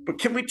 But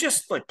can we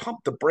just like pump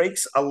the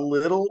brakes a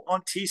little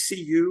on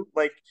TCU?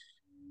 Like,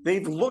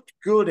 they've looked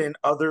good in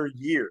other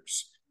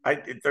years.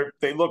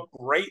 They look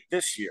great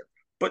this year.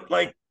 But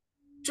like,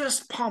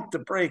 just pump the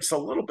brakes a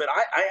little bit.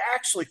 I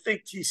actually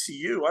think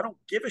TCU, I don't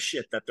give a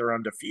shit that they're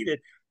undefeated.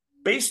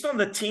 Based on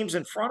the teams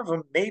in front of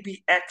them,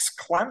 maybe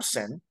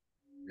ex-Clemson,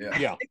 I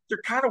think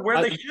they're kind of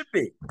where they should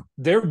be.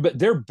 They're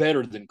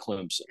better than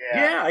Clemson.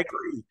 Yeah, I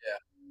agree. Yeah.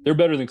 They're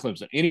better than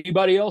Clemson.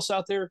 Anybody else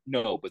out there?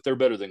 No, but they're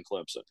better than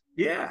Clemson.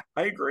 Yeah,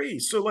 I agree.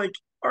 So, like,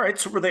 all right,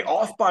 so were they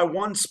off by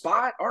 1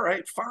 spot? All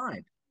right,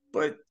 fine.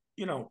 But,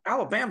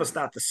 Alabama's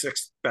not the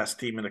 6th best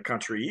team in the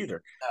country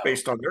either,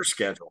 based on their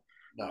schedule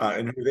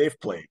and who they've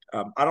played.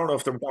 I don't know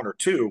if they're 1 or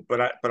 2,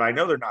 but I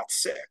know they're not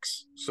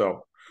 6.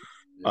 So,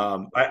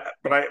 again,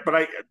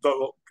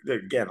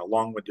 a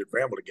long-winded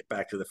ramble to get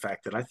back to the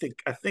fact that I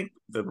think I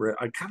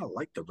kind of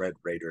like the Red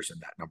Raiders in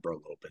that number a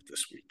little bit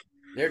this week.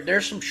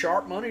 There's some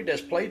sharp money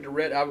that's played the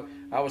Red.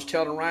 I was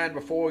telling Ryan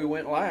before we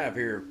went live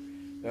here.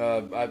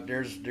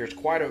 There's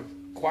quite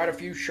a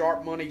few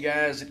sharp money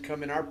guys that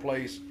come in our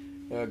place.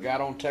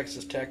 Got on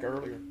Texas Tech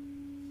earlier.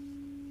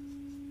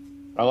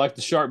 I like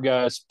the sharp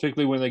guys,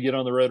 particularly when they get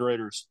on the Red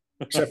Raiders.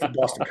 Except for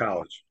Boston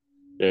College.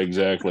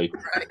 Exactly.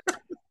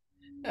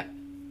 Right.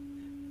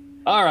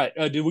 All right.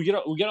 Did we get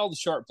all the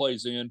sharp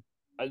plays in?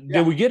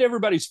 Did we get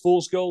everybody's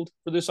fool's gold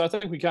for this? I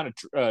think we kind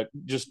of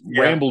just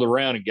rambled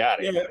around and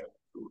got it. Yeah,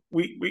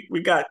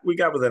 we got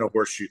within a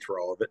horseshoe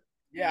throw of it.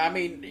 Yeah, I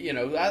mean,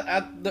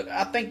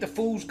 I think the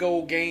fool's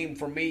gold game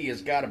for me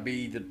has got to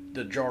be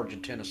the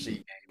Georgia-Tennessee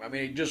game. I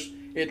mean,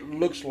 it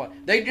looks like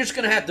they're just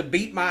going to have to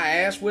beat my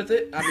ass with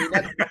it. I mean,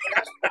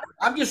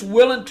 I'm just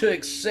willing to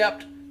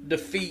accept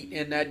defeat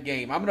in that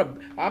game.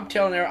 I'm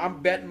telling you,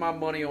 I'm betting my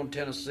money on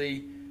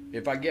Tennessee.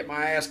 If I get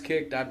my ass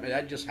kicked,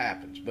 that just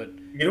happens. But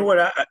you know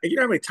what? You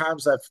know how many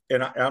times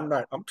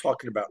I'm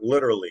talking about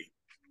literally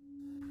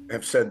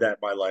have said that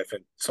in my life,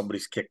 and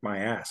somebody's kicked my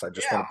ass. I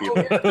just want to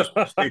be yeah. just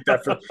state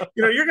that for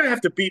you're going to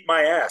have to beat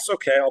my ass.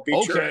 Okay, I'll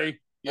beat your ass. Okay.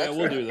 Yeah,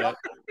 we'll do that.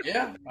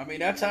 Yeah, I mean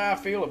that's how I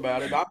feel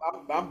about it.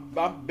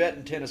 I'm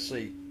betting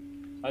Tennessee.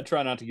 I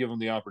try not to give them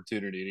the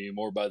opportunity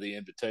anymore by the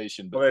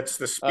invitation. But Well, it's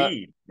the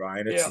speed,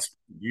 Ryan. yeah.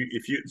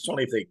 It's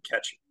only if they can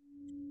catch you.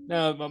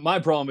 Now, my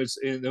problem is,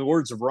 in the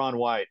words of Ron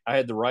White, I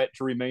had the right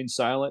to remain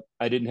silent.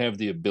 I didn't have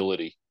the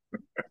ability.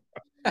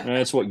 And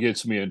that's what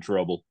gets me in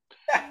trouble.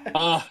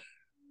 I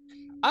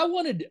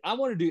wanted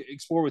to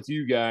explore with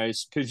you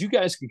guys, because you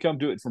guys can come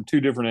to it from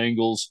two different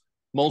angles,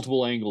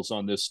 multiple angles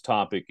on this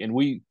topic. And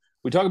we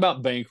talk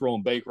about bankroll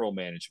and bankroll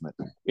management.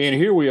 And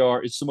here we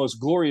are. It's the most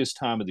glorious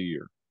time of the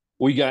year.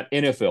 We got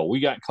NFL. We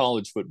got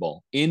college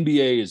football.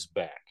 NBA is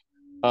back.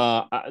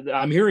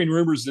 I'm hearing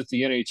rumors that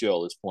the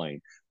NHL is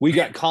playing. We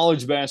got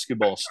college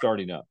basketball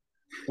starting up.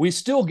 We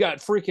still got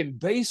freaking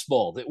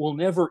baseball that will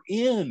never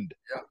end.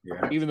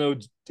 Yeah.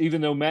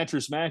 Even though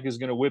Mattress Mac is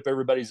going to whip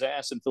everybody's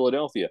ass in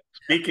Philadelphia.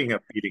 Speaking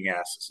of beating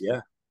asses, yeah.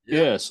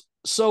 Yes.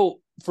 So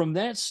from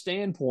that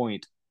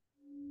standpoint,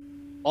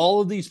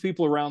 all of these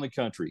people around the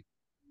country,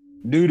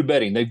 new to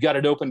betting, they've got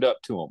it opened up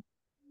to them.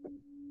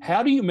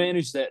 How do you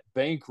manage that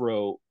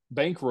bankroll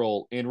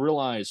and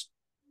realize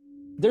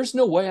there's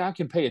no way I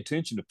can pay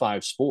attention to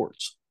 5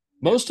 sports?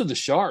 Most of the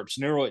sharps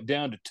narrow it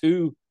down to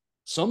 2,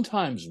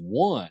 sometimes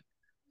 1.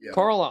 Yeah.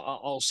 Carl,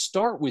 I'll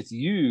start with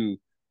you.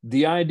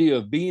 The idea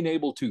of being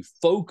able to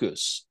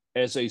focus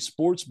as a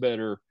sports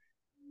bettor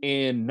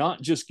and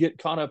not just get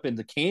caught up in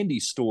the candy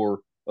store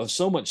of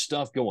so much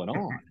stuff going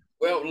on.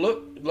 Well,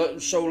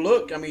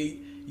 look, I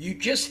mean, you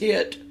just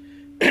hit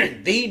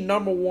the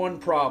number one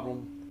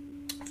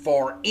problem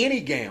for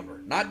any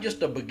gambler, not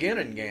just a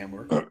beginning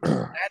gambler.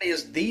 That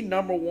is the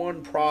number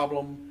one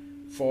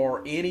problem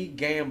for any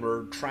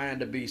gambler trying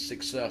to be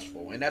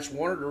successful. And that's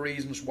one of the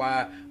reasons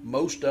why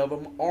most of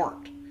them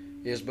aren't,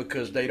 is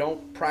because they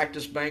don't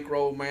practice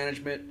bankroll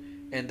management,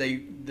 and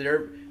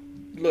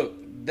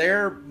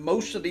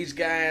most of these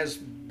guys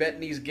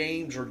betting these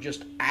games are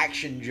just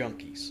action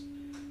junkies.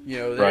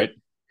 Right.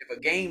 If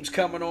a game's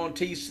coming on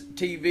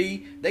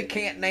TV, they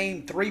can't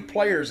name 3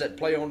 players that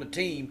play on the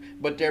team,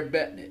 but they're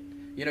betting it.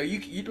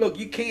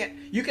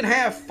 You can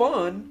have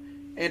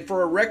fun, and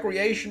for a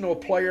recreational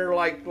player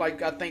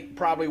like I think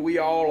probably we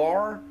all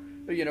are,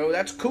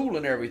 that's cool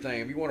and everything.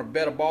 If you want to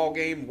bet a ball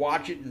game,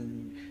 watch it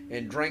and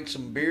drink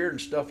some beer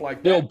and stuff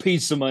like that. The old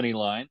pizza money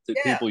line that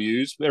people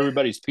use.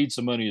 Everybody's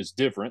pizza money is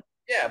different.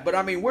 Yeah, but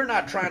I mean, we're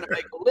not trying to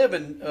make a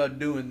living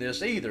doing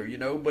this either,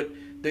 But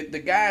the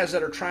guys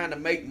that are trying to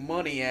make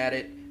money at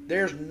it,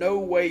 there's no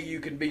way you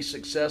can be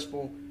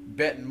successful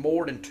betting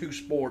more than 2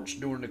 sports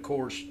during the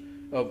course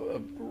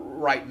of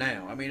right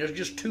now. I mean, there's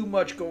just too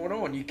much going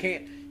on. You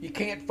can't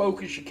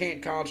focus. You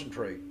can't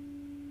concentrate.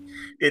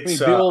 It's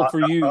Bill,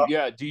 for you,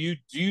 do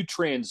you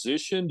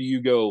transition? Do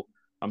you go,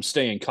 I'm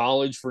staying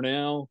college for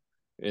now,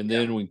 and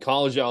then when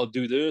college I'll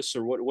do this,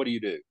 or what do you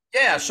do?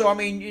 Yeah, so I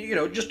mean,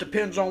 it just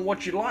depends on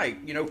what you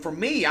like. For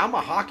me, I'm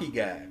a hockey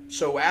guy.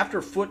 So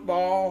after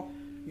football,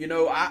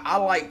 I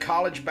like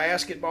college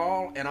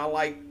basketball and I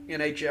like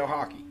NHL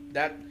hockey.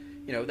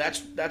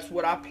 That's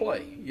what I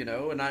play.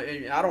 And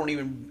I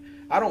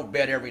don't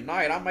bet every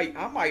night.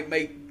 I might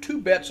make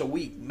 2 bets a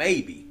week,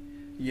 maybe.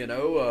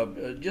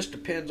 It just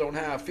depends on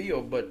how I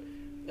feel. But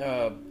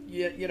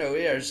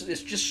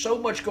it's just so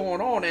much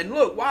going on. And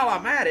look, while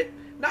I'm at it,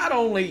 not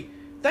only.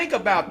 Think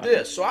about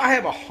this. So I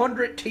have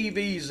 100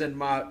 TVs in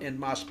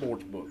my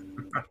sports book.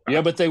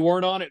 Yeah, but they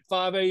weren't on at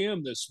 5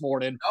 a.m. this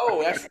morning.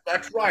 Oh,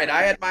 that's right.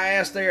 I had my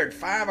ass there at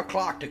 5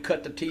 o'clock to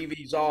cut the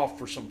TVs off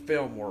for some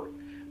film work.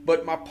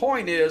 But my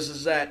point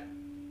is that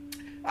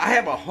I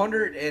have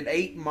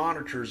 108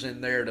 monitors in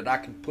there that I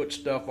can put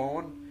stuff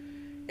on,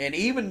 and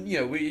even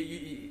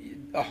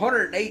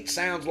 108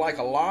 sounds like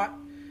a lot,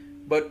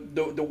 but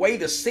the way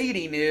the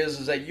seating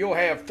is that you'll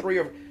have 3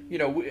 or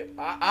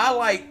I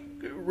like.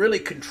 Really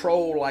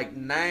control like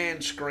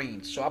 9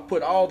 screens. So I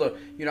put all the,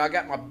 I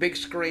got my big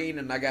screen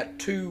and I got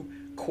 2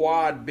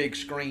 quad big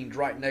screens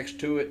right next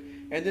to it.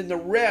 And then the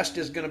rest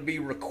is going to be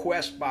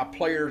requests by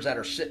players that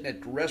are sitting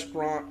at the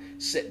restaurant,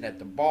 sitting at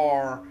the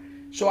bar.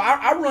 So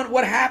I run,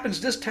 what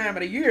happens this time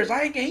of the year is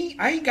I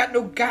ain't got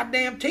no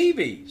goddamn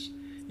TVs.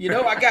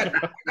 I got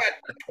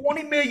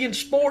 20 million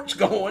sports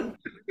going,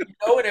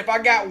 and if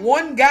I got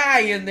one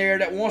guy in there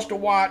that wants to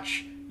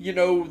watch,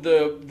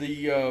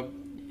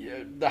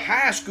 the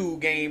high school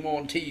game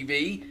on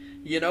TV,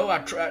 I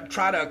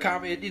try to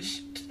accommodate.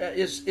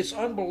 It's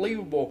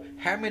unbelievable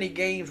how many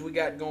games we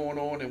got going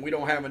on, and we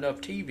don't have enough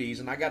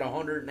TVs, and I got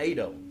 108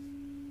 of them.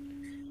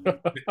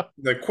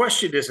 The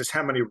question is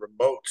how many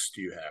remotes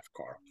do you have,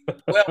 Carl?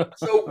 Well,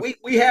 so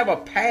we have a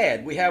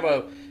pad. We have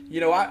a,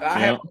 I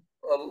have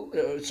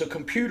it's a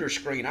computer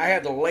screen. I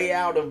have the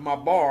layout of my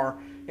bar,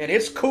 and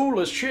it's cool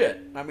as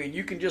shit. I mean,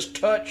 you can just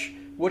touch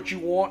what you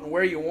want and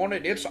where you want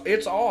it.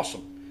 It's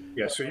awesome.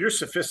 Yeah, so you're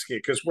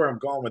sophisticated, because where I'm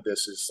going with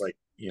this is like,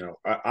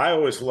 I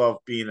always love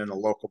being in a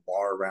local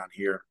bar around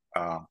here,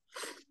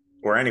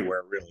 or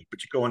anywhere really,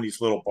 but you go in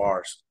these little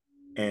bars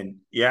and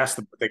you ask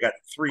them, they got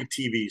 3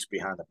 TVs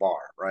behind the bar,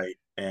 right?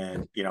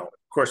 And, of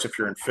course, if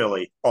you're in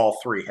Philly, all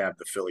 3 have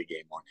the Philly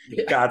game on.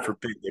 Yeah. God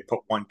forbid they put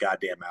one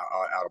goddamn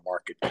out of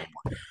market game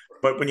on.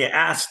 But when you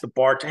ask the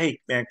bar,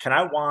 hey, man, can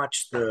I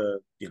watch the,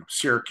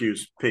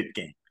 Syracuse Pitt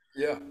game?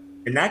 Yeah.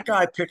 And that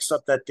guy picks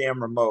up that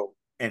damn remote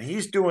and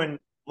he's doing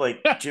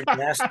like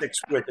gymnastics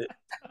with it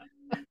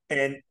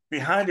and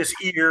behind his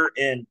ear.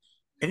 And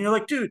you're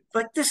like, dude,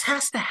 like this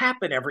has to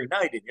happen every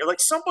night. And you're like,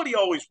 somebody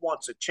always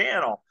wants a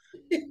channel.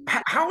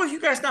 How have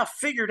you guys not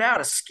figured out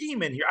a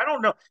scheme in here? I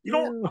don't know.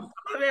 I'm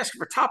not asking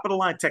for top of the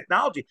line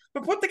technology,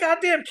 but put the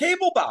goddamn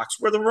cable box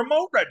where the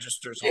remote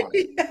register's on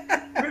it.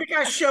 The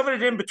guy's shoving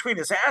it in between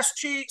his ass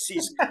cheeks.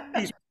 He's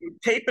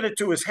taping it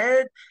to his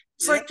head.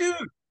 It's like, dude,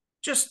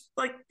 just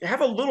like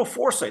have a little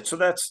foresight. So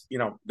that's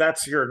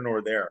here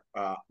nor there.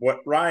 What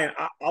Ryan,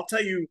 I'll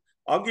tell you,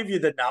 I'll give you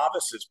the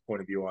novice's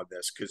point of view on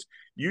this because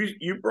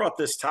you brought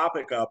this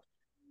topic up.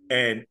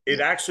 And it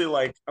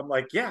actually I'm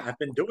like, yeah, I've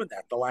been doing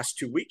that the last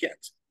 2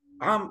 weekends.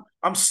 I'm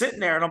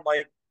sitting there and I'm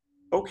like,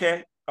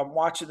 okay, I'm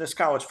watching this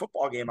college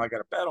football game. I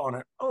got a bet on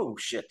it. Oh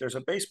shit, there's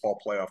a baseball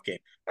playoff game.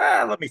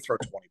 Let me throw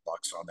 $20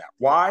 on that.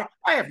 Why?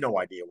 I have no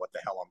idea what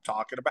the hell I'm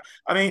talking about.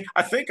 I mean,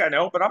 I think I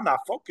know, but I'm not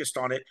focused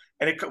on it.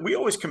 And we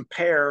always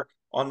compare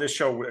on this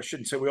show. I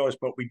shouldn't say we always,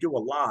 but we do a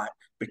lot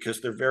because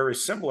they're very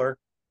similar.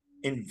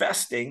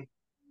 Investing,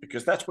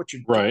 because that's what you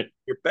do. Right.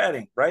 You're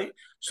betting, right?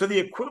 So the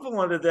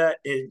equivalent of that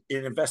in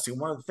investing,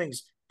 one of the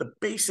things, the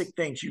basic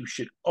things you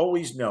should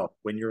always know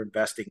when you're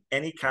investing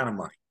any kind of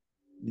money,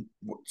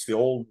 it's the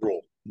old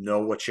rule,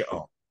 know what you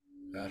own.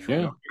 That's right.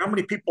 You know how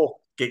many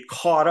people get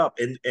caught up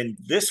in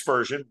this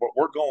version, what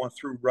we're going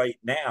through right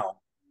now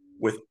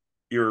with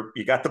you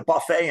got the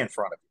buffet in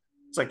front of you.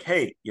 It's like,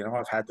 hey,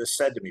 I've had this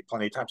said to me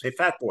plenty of times. Hey,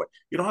 fat boy,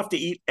 you don't have to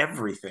eat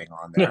everything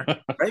on there,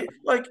 right?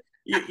 Like,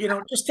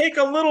 just take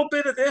a little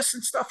bit of this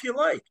and stuff you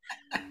like.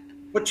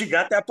 But you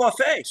got that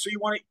buffet, so you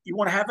want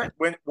to have it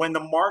when the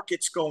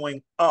market's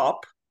going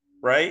up,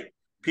 right?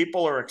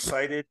 People are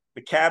excited.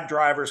 The cab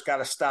driver's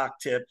got a stock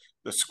tip.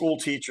 The school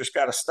teacher's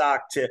got a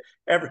stock tip.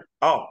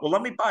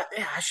 Let me buy.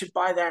 Yeah, I should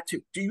buy that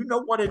too. Do you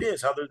know what it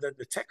is other than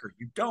the ticker?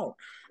 You don't.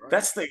 Right.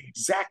 That's the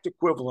exact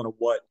equivalent of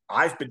what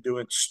I've been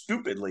doing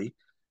stupidly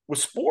with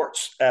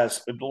sports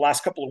as the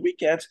last couple of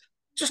weekends,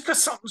 just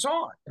because something's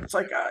on. It's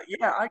like,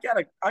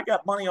 I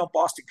got money on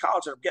Boston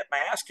College and I'm getting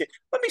my ass kicked.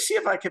 Let me see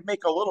if I can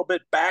make a little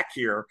bit back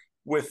here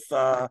with,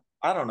 I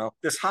don't know,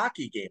 this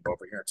hockey game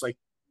over here. It's like,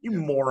 you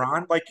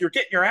moron, like you're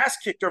getting your ass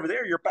kicked over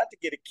there. You're about to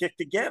get it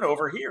kicked again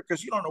over here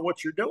because you don't know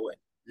what you're doing.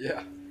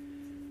 Yeah.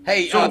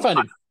 Hey, so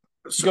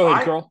go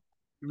ahead, Carl.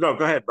 No,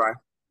 go ahead, Brian.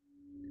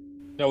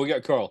 No, we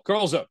got Carl.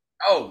 Carl's up.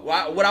 Oh,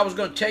 what I was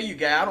going to tell you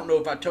guys, I don't know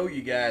if I told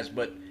you guys,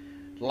 but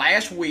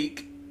last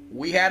week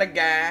we had a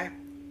guy,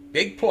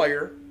 big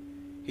player.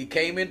 He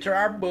came into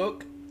our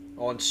book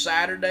on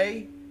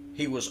Saturday.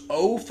 He was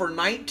 0 for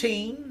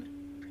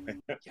 19.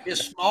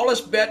 His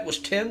smallest bet was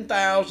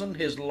 10,000.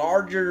 His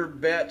larger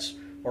bets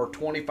are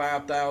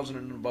 25,000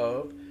 and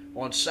above.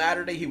 On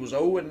Saturday he was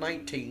 0 and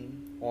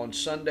 19. On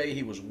Sunday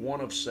he was 1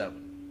 of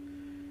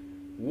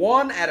 7.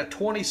 1 out of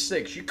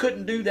 26. You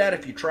couldn't do that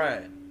if you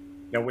tried.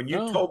 Now, when you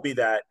told me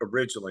that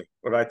originally,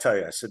 what did I tell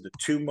you? I said the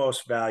 2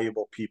 most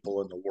valuable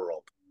people in the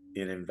world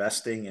in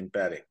investing and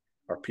betting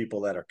are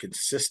people that are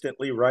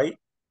consistently right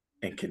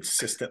and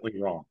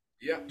consistently wrong.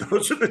 Yeah.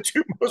 Those are the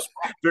 2 most,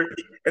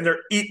 they're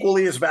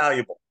equally as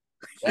valuable.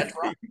 That's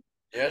right.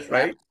 That's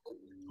right.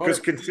 Because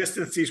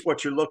consistency is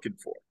what you're looking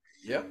for.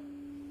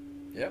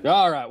 Yep.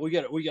 All right, we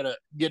got to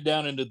get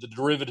down into the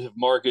derivative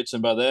markets,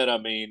 and by that I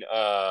mean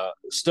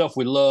stuff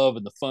we love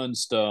and the fun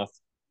stuff.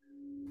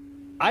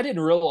 I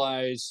didn't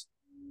realize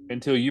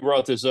until you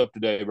brought this up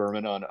today,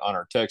 Berman, on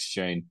our text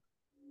chain,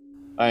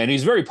 and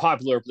he's very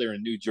popular up there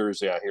in New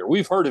Jersey. Out here,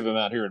 we've heard of him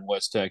out here in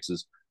West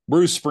Texas.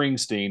 Bruce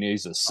Springsteen.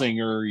 He's a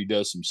singer. He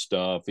does some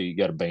stuff. He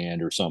got a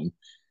band or something.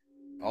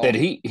 That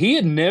he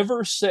had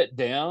never sat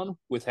down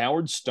with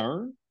Howard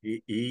Stern.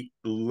 He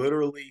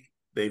literally,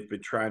 they've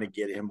been trying to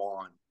get him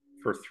on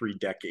for 3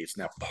 decades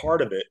now.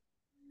 Part of it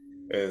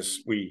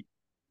is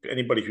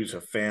anybody who's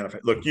a fan of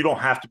it. Look, you don't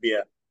have to be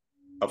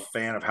a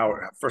fan of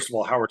Howard. First of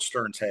all, Howard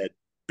Stern's had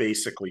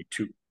basically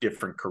 2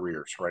 different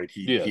careers, right?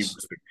 He was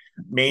the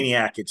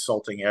maniac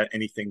insulting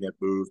anything that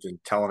moved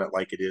and telling it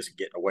like it is and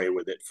getting away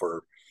with it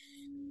for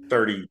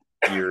 30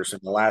 years.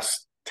 In the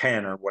last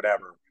 10 or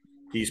whatever,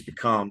 he's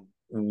become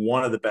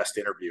one of the best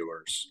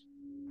interviewers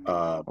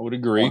I would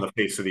agree on the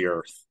face of the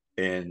earth.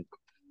 And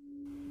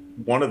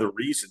one of the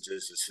reasons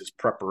is his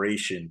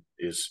preparation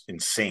is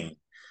insane.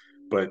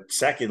 But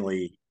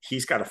secondly,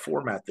 he's got a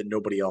format that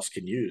nobody else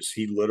can use.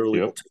 He literally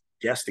will take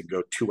a guest and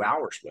go 2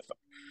 hours with them.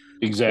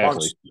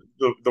 Exactly.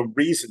 The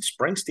reason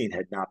Springsteen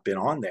had not been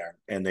on there,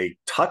 and they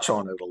touch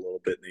on it a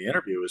little bit in the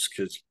interview, is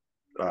because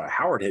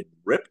Howard had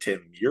ripped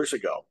him years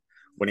ago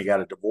when he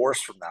got a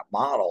divorce from that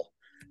model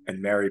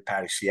and married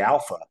Patty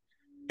Cialfa,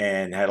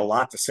 and had a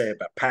lot to say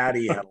about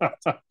Patty, had a lot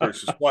to say about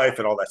his wife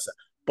and all that stuff.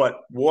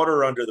 But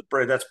water under the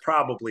bridge, that's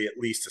probably at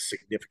least a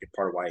significant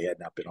part of why he had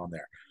not been on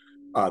there.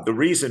 The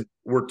reason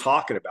we're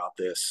talking about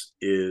this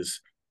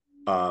is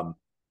um,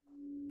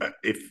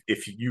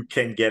 if you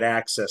can get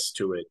access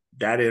to it,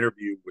 that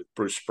interview with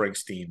Bruce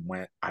Springsteen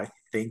went, I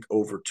think,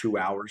 over 2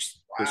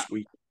 hours this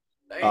week.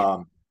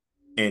 And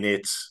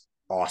it's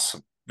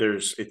awesome.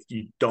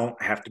 You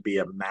don't have to be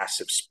a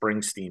massive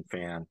Springsteen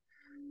fan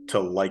to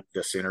like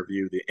this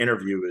interview. The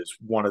interview is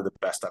one of the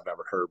best I've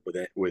ever heard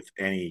with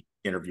any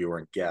interviewer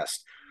and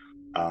guest.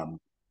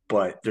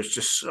 But there's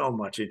just so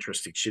much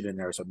interesting shit in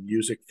there as a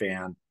music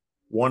fan.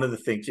 One of the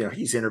things,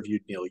 he's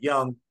interviewed Neil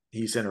Young,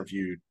 he's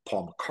interviewed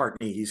Paul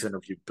McCartney, he's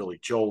interviewed Billy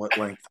Joel at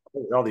length,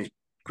 all these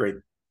great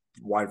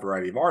wide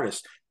variety of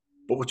artists.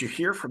 But what you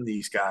hear from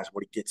these guys,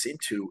 what he gets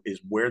into is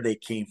where they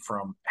came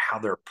from, how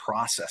their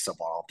process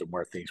evolved, and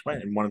where things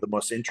went. And one of the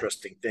most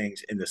interesting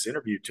things in this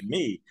interview to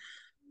me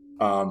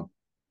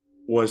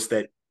was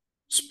that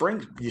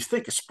you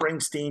think of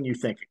Springsteen, you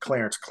think of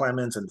Clarence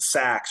Clemens and the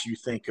sax, you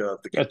think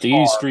of the guitar, the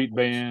E Street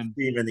Band,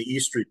 even the E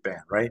Street Band,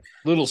 right?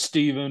 Little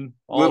Steven,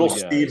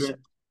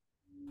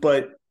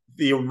 But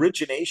the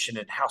origination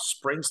and how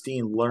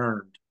Springsteen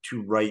learned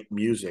to write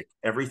music,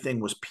 everything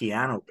was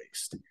piano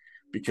based,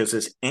 because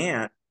his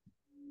aunt,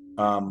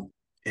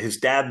 his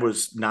dad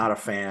was not a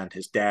fan.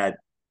 His dad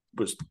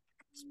was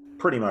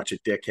pretty much a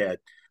dickhead,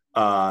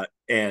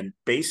 and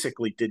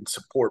basically didn't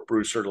support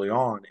Bruce early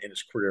on in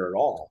his career at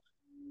all.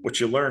 What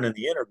you learn in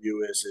the interview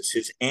is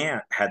his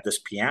aunt had this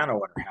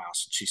piano in her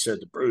house, and she said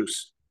to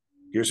Bruce,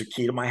 "Here's a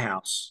key to my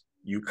house.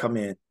 You come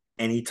in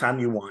anytime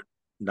you want,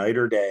 night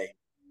or day.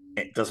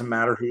 It doesn't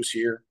matter who's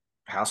here.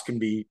 House can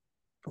be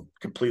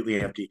completely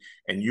empty,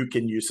 and you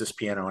can use this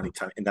piano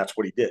anytime." And that's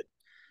what he did.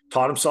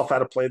 Taught himself how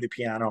to play the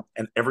piano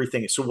and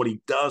everything. So what he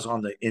does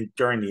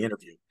during the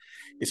interview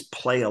is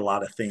play a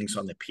lot of things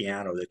on the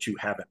piano that you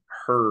haven't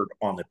heard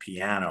on the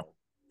piano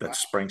that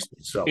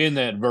Springsteen. So in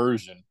that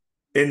version.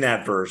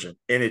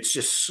 And it's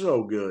just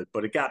so good.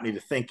 But it got me to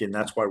thinking,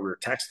 that's why we were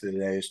texting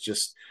today, is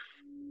just,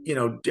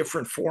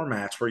 different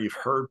formats where you've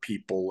heard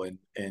people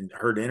and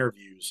heard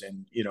interviews.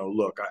 And,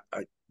 look,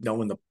 I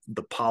knowing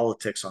the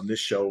politics on this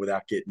show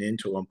without getting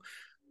into them,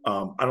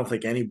 I don't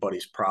think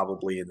anybody's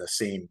probably in the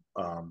same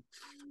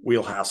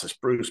wheelhouse as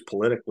Bruce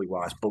politically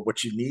wise. But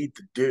what you need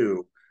to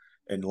do,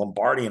 and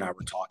Lombardi and I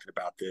were talking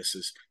about this,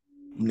 is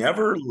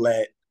never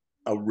let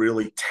a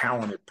really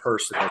talented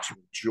person that you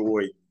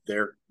enjoy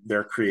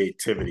their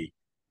creativity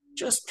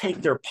just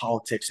take their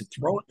politics and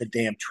throw it in the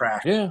damn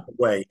trash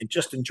away and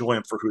just enjoy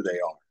them for who they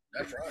are.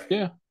 That's right.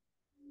 Yeah,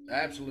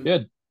 absolutely. Yeah,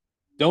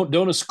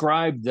 don't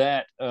ascribe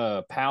that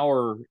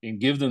power and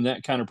give them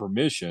that kind of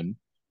permission.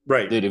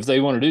 Right. That if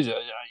they want to do that,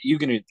 you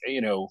can,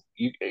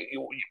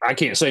 I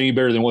can't say any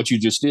better than what you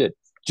just did.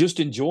 Just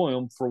enjoy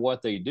them for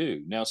what they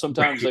do. Now,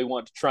 sometimes they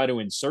want to try to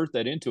insert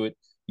that into it.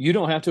 You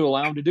don't have to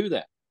allow them to do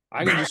that.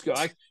 I can just go.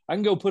 I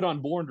can go put on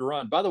Born to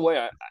Run. By the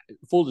way,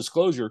 full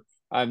disclosure,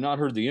 I have not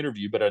heard the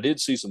interview, but I did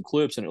see some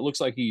clips, and it looks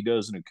like he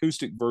does an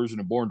acoustic version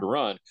of Born to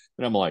Run.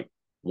 And I'm like,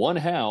 1,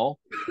 how,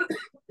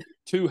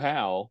 2,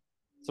 how,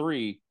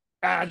 3.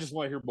 I just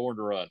want to hear Born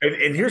to Run.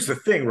 And here's the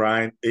thing,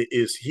 Ryan,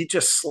 is he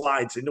just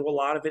slides into a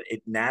lot of it.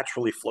 It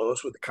naturally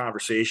flows with the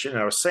conversation.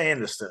 And I was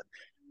saying this to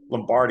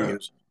Lombardi,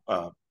 who's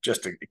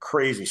just a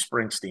crazy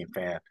Springsteen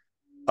fan.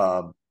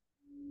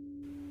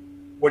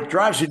 What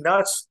drives you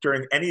nuts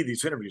during any of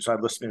these interviews, I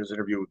listened to his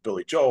interview with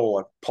Billy Joel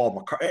and Paul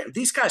McCartney.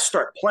 These guys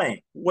start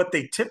playing. What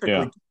they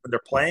typically do when they're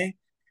playing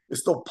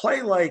is they'll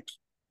play like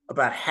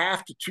about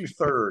half to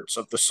 2/3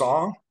 of the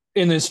song.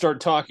 And then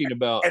start talking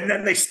about. And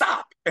then they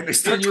stop. And they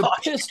start and you're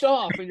talking. Pissed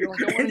off. And you're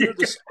like, I want to hear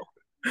this.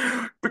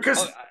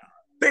 Because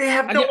they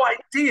have no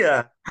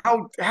idea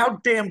how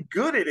damn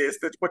good it is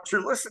that's what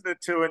you're listening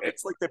to. And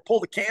it's like they pull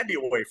the candy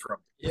away from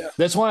you. Yeah.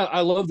 That's why I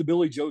love the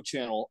Billy Joe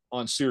channel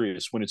on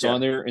Sirius when it's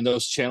on there and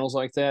those channels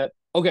like that.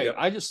 Okay,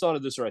 I just thought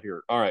of this right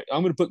here. All right,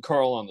 I'm going to put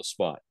Carl on the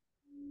spot.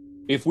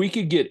 If we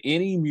could get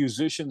any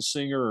musician,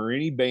 singer, or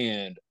any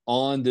band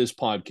on this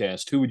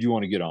podcast, who would you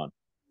want to get on?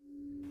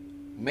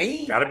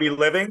 Me? Got to be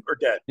living or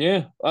dead?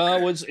 Yeah,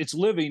 it's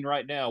living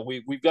right now.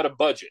 We've got a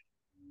budget.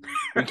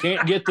 We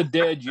can't get the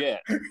dead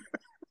yet.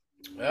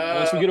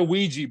 Unless we get a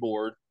Ouija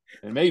board,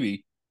 and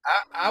maybe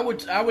I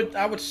would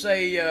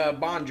say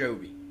Bon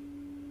Jovi.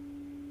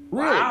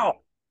 Really? Wow.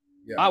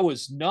 Yeah. I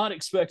was not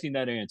expecting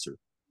that answer.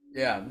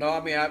 Yeah, no,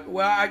 I mean,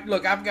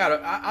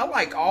 I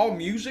like all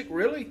music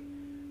really,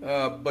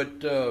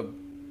 but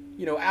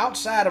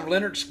outside of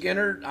Leonard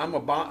Skinner, I'm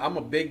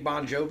a big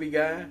Bon Jovi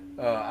guy.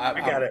 I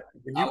got it.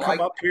 When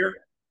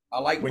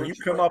you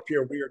come up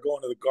here, we are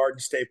going to the Garden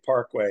State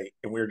Parkway,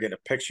 and we're getting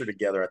a picture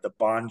together at the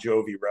Bon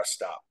Jovi rest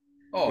stop.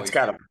 Oh, it's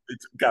got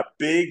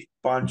big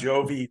Bon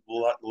Jovi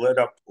lit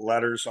up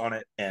letters on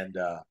it, and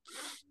a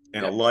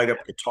light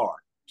up guitar.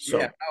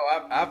 So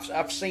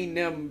I've seen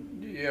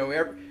them.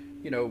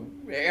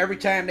 Every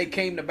time they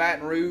came to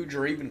Baton Rouge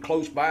or even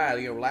close by,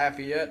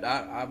 Lafayette.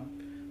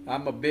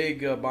 I'm a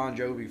big Bon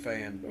Jovi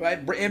fan,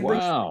 and Bruce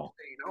Springsteen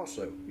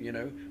also.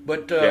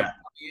 But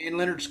and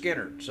Leonard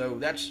Skinner. So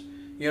that's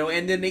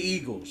and then the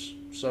Eagles.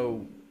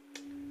 So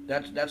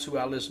that's who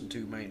I listen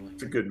to mainly.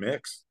 It's a good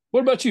mix. What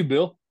about you,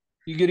 Bill?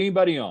 You get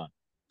anybody on?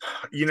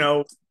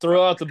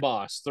 Throw out the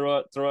boss. Throw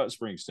out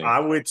Springsteen. I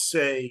would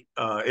say,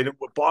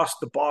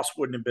 the boss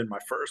wouldn't have been my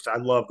first. I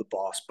love the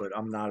boss, but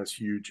I'm not as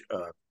huge,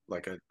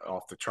 like a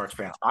off the charts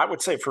fan. I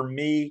would say for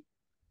me,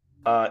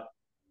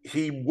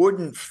 he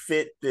wouldn't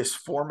fit this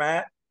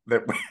format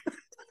that.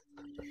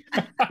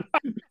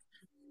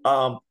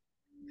 I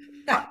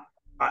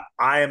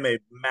am a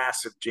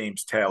massive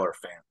James Taylor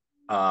fan.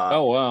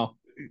 Oh wow!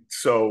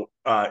 So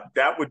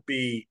that would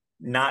be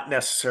not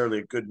necessarily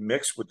a good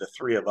mix with the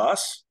three of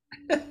us.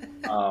 We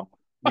got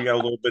a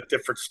little bit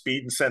different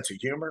speed and sense of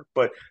humor,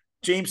 but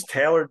James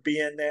Taylor would be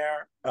in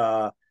there.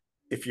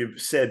 If you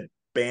said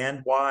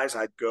band wise,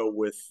 I'd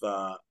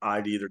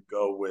either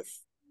go with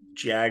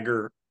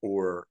Jagger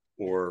or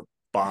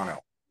Bono.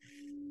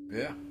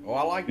 Yeah. Oh,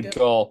 I like Good that.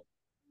 call.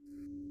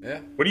 Yeah.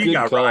 What do you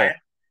got, Ryan?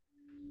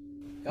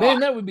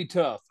 Man, that would be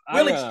tough.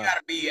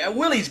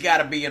 Willie's got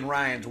to be in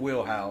Ryan's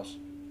wheelhouse.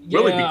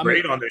 Willie'd be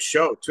great on this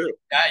show too.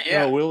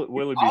 Yeah,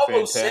 Willie'd be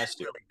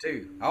fantastic.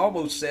 I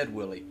almost said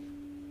Willie.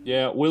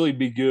 Yeah, Willie'd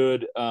be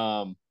good.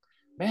 Man,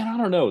 I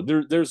don't know.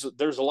 There's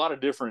a lot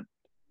of different.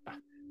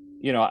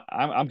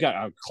 I'm got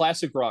a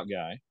classic rock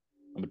guy.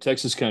 I'm a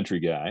Texas country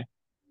guy,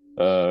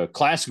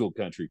 classical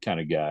country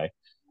kind of guy.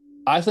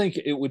 I think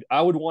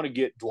I would want to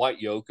get Dwight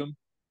Yoakam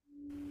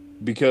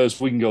because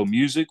we can go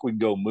music, we can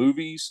go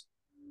movies.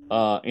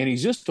 And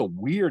he's just a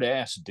weird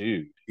ass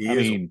dude. He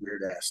is a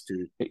weird ass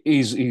dude.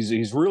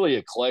 He's really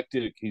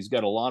eclectic. He's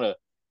got a lot of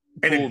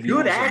and a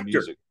good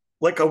actor,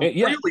 like a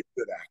really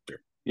good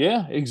actor.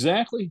 Yeah,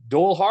 exactly.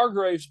 Doyle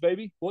Hargraves,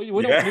 baby. Well,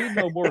 we don't need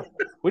no more.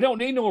 We don't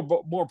need no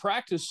more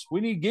practice. We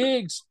need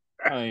gigs.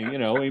 I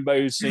mean,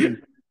 anybody who's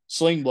seen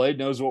Sling Blade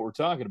knows what we're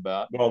talking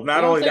about. Well,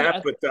 not only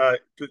that, but the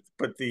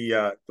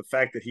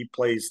fact that he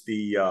plays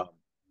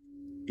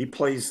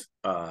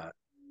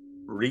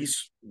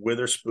Reese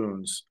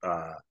Witherspoon's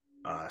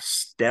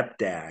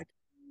stepdad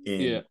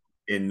in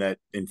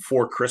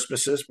Four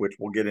Christmases, which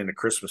we'll get into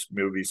Christmas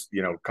movies,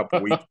 a couple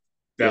of weeks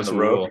down the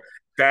road.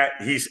 That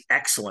he's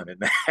excellent in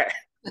that.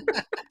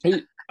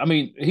 He's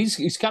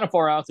kind of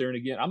far out there. And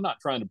again, I'm not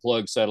trying to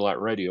plug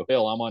satellite radio.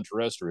 Hell, I'm on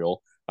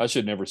terrestrial. I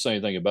should never say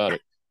anything about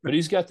it. But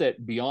he's got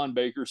that Beyond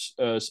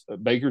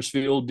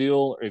Bakersfield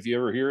deal. If you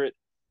ever hear it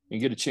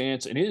and get a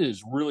chance, and it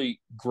is really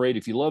great.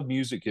 If you love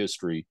music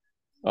history,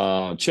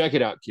 check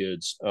it out,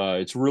 kids.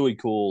 It's really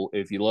cool.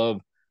 If you love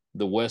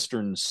the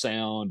Western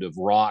sound of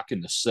rock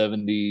in the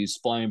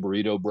 70s, Flying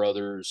Burrito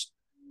Brothers,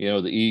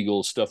 the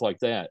Eagles, stuff like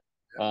that.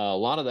 A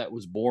lot of that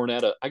was born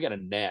out of. I got a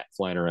gnat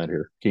flying around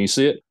here. Can you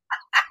see it?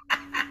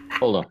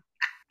 Hold on.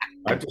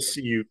 I just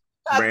see you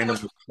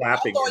randomly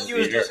clapping. I thought you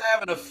was just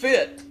having a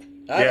fit.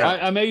 Yeah,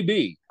 I may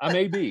be. I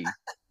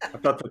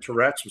thought the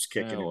Tourette's was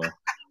kicking in.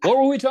 What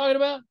were we talking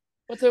about?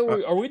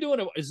 Are we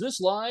doing? Is this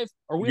live?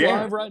 Are we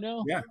live right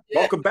now? Yeah.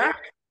 Welcome back.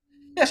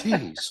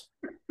 Jeez.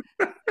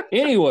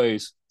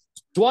 Anyways,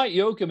 Dwight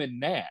Yoakam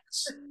and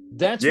Nats.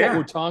 That's what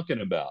we're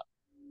talking about.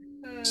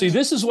 See,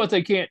 this is what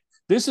they can't.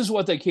 This is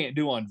what they can't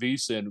do on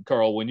VSiN,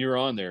 Carl. When you're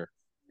on there,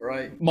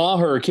 right?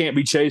 Maher can't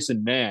be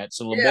chasing Nats,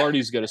 and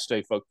Lombardi's got to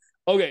stay focused.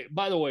 Okay.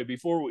 By the way,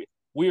 before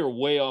we are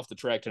way off the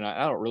track tonight.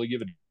 I don't really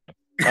give a.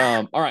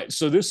 All right.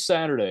 So this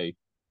Saturday,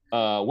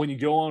 when you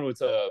go on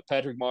with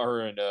Patrick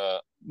Maher and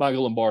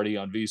Michael Lombardi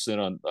on VSiN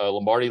on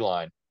Lombardi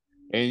Line,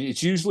 and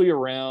it's usually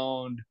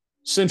around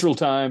Central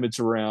Time. It's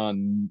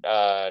around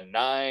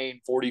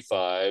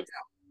 9:45,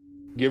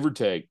 give or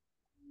take.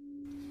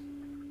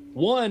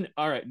 All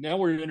right, now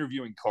we're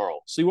interviewing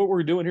Carl. See what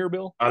we're doing here,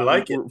 Bill? I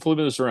like it. We're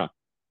flipping this around.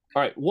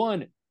 All right,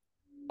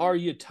 are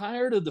you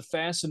tired of the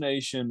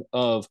fascination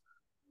of,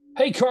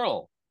 hey,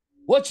 Carl,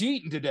 what you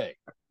eating today?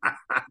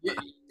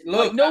 Look,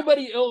 like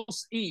nobody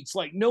else eats,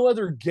 like no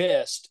other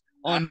guest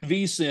on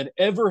VSiN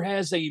ever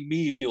has a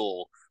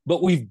meal,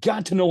 but we've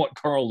got to know what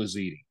Carl is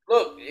eating.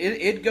 Look,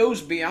 it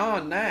goes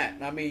beyond that.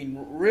 I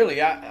mean,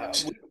 really,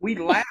 we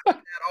laugh at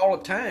that all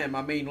the time.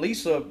 I mean,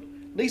 Lisa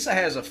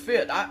has a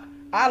fit.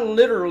 I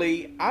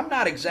literally, I'm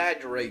not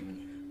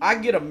exaggerating. I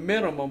get a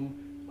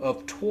minimum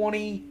of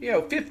 20,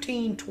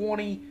 15,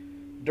 20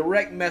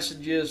 direct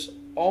messages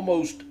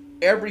almost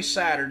every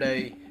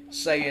Saturday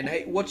saying,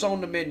 "Hey, what's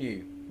on the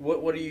menu?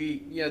 What do you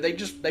eat?"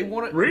 They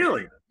want it.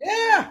 Really?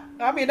 Yeah.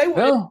 I mean, they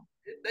want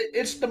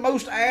it's the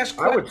most asked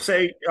question. I would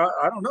say,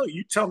 I don't know.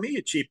 You tell me,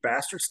 you cheap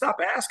bastard.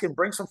 Stop asking.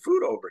 Bring some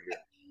food over here.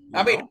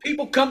 I mean,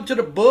 people come to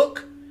the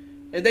book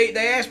and they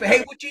ask me,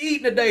 "Hey, what you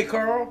eating today,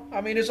 Carl?"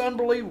 I mean, it's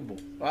unbelievable.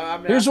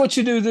 Here's what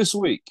you do this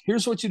week.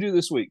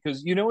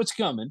 Because you know it's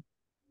coming.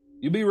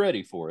 You be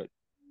ready for it.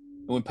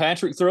 And when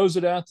Patrick throws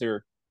it out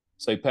there,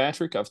 say,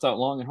 "Patrick, I've thought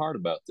long and hard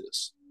about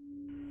this.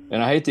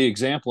 And I hate the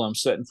example I'm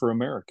setting for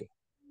America.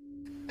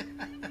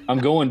 I'm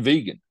going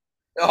vegan."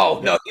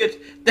 Oh no!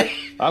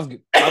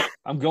 I'm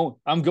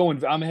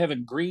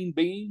having green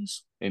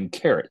beans and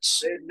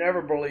carrots. They'd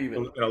never believe it.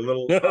 A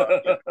little.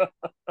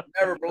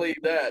 Never believe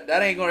that.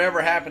 That ain't gonna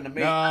ever happen to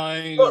me. No, I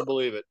ain't gonna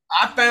believe it.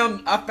 I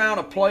found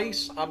a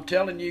place. I'm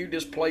telling you,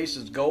 this place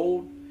is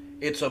gold.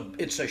 It's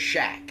a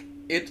shack.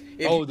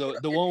 The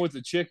one with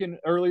the chicken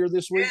earlier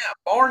this week. Yeah,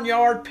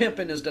 Barnyard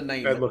Pimpin' is the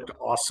name. That looked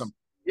awesome.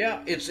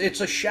 Yeah,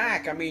 it's a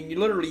shack. I mean,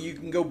 you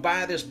can go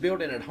buy this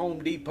building at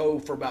Home Depot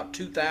for about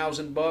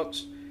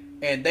 $2,000,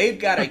 and they've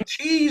got a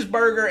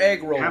cheeseburger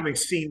egg roll. Having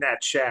seen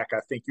that shack, I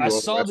think I you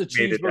saw the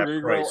overestimated that cheeseburger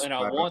egg roll, price. and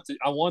I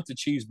want the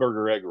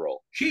cheeseburger egg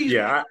roll. Cheeseburger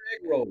Yeah,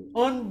 egg roll,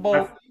 I,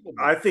 unbelievable.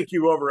 I think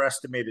you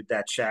overestimated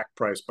that shack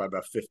price by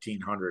about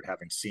 1,500.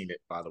 Having seen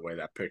it, by the way,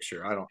 that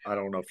picture. I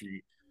don't know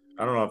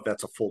if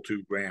that's a full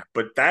 $2,000,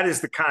 but that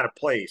is the kind of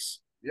place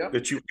Yep.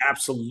 that you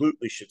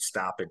absolutely should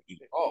stop and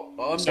eat.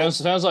 Oh,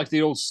 Sounds like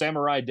the old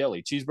Samurai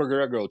Deli: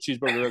 cheeseburger egg roll,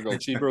 cheeseburger egg roll,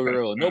 cheeseburger egg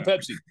roll, no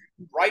Pepsi.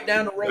 right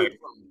down the road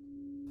from me.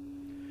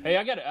 Hey,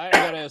 I gotta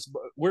ask.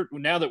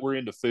 Now that we're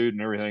into food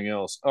and everything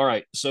else. All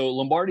right, so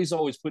Lombardi's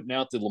always putting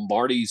out the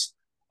Lombardi's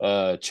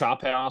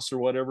chop house or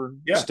whatever,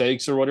 Yeah,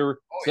 steaks or whatever.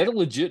 Oh Is yeah. that a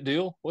legit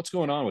deal? What's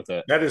going on with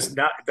that? that is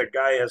not. The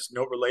guy has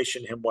no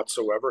relation to him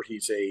whatsoever.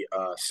 He's a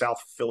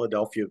South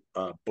Philadelphia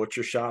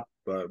butcher shop,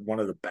 one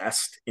of the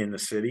best in the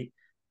city.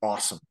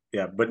 Awesome,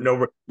 yeah, but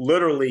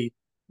literally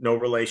no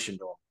relation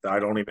to him. I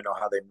don't even know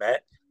how they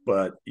met,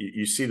 but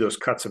you see those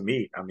cuts of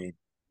meat. I mean,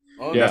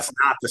 Yeah, that's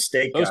not the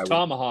steak those guy.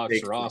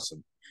 tomahawks are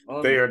awesome.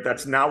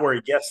 That's not where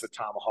he gets the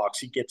tomahawks.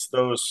 He gets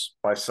those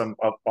by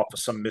off of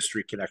some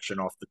mystery connection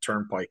off the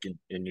turnpike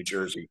in New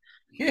Jersey.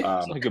 Yeah.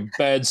 It's like a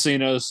bad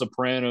scene of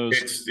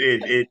Sopranos.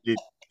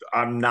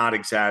 I'm not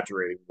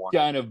exaggerating one.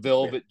 Guy in a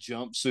velvet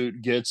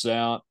jumpsuit gets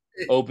out,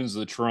 opens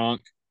the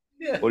trunk.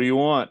 Yeah. What do you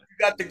want? You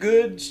got the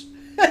goods.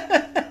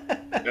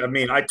 I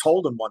mean, I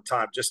told him one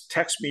time, just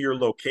text me your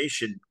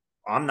location.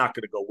 I'm not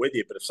going to go with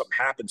you, but if something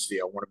happens to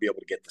you, I want to be able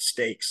to get the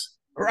steaks.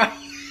 Right.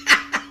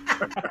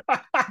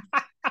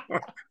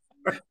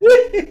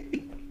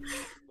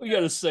 We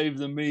got to save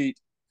the meat.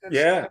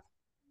 Yeah.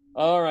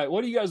 All right.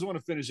 What do you guys want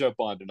to finish up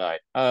on tonight?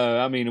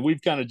 I mean,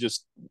 we've kind of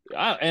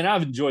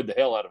I've enjoyed the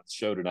hell out of the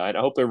show tonight. I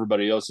hope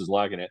everybody else is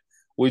liking it.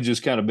 We've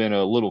just kind of been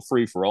a little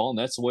free for all, and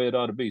that's the way it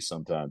ought to be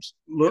sometimes.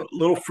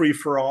 Little free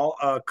for all.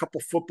 A couple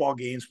football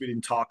games we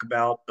didn't talk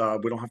about.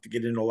 We don't have to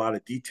get into a lot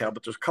of detail,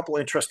 but there's a couple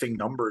interesting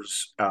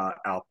numbers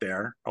out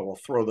there. I will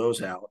throw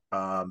those out.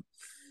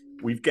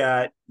 We've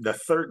got the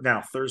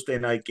Thursday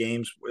night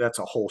games. That's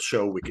a whole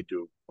show we could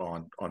do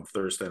on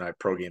Thursday night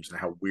pro games and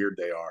how weird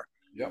they are.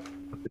 Yep.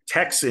 The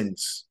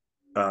Texans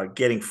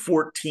getting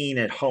 14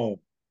 at home.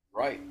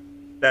 Right.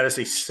 That is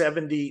a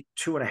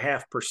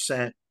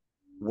 72.5%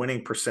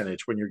 winning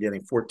percentage when you're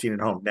getting 14 at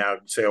home. Now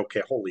you say,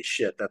 okay, holy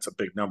shit, that's a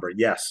big number.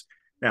 Yes.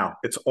 Now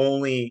it's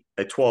only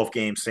a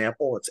 12-game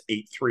sample. It's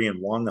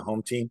 8-3-1, the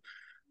home team.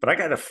 But I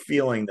got a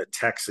feeling the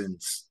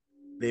Texans,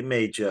 they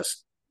may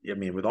just, I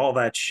mean, with all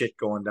that shit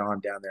going on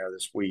down there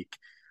this week,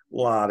 a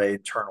lot of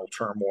internal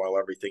turmoil,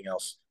 everything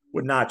else,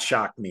 would not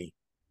shock me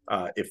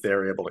if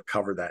they're able to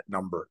cover that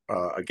number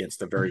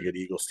against a very good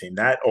Eagles team.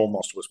 That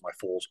almost was my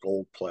fool's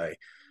gold play.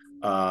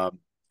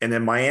 And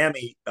then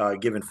Miami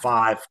giving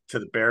 5 to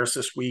the Bears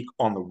this week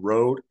on the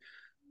road.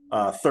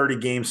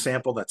 30-game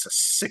sample, that's a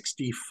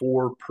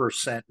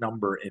 64%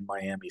 number in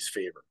Miami's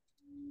favor.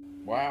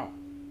 Wow.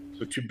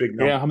 So 2 big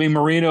numbers. Yeah, I mean,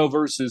 Marino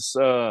versus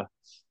Harbaugh.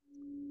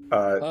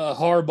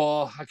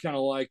 I kind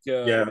of like.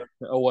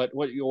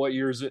 What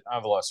year is it?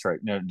 I've lost track.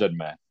 No, it doesn't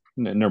matter.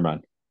 Never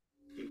mind.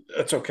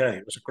 That's okay.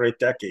 It was a great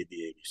decade,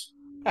 the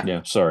 80s.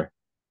 Yeah, sorry.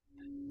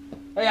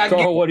 Hey,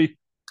 Carl, what do you?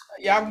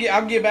 Yeah,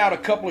 I'll give out a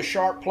couple of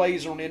sharp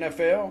plays on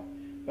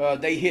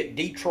NFL. They hit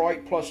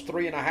Detroit plus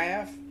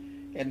 3.5,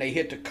 and they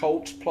hit the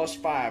Colts plus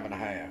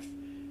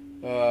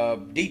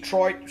 5.5.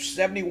 Detroit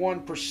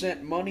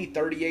 71% money,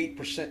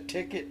 38%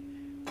 ticket.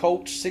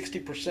 Colts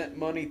 60%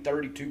 money,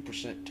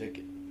 32%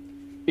 ticket.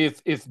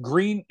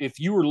 If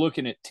you were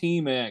looking at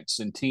Team X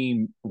and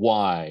Team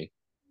Y,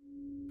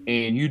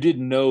 and you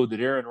didn't know that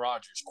Aaron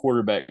Rodgers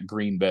quarterbacked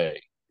Green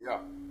Bay, yeah,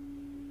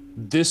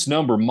 this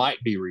number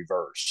might be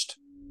reversed.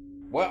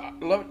 Well,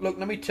 look,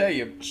 let me tell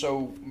you.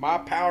 So my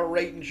power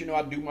ratings,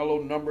 I do my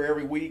little number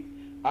every week.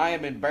 I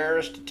am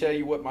embarrassed to tell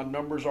you what my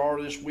numbers are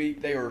this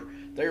week. They are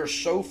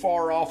so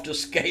far off the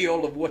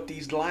scale of what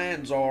these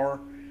lines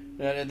are.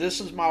 And this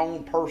is my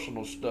own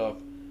personal stuff.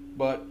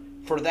 But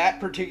for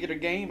that particular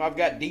game, I've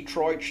got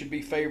Detroit should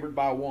be favored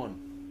by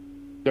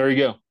 1. There you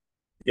go.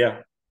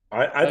 Yeah.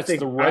 I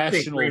think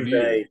Green view.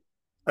 Bay.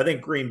 I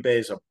think Green Bay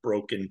is a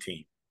broken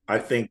team. I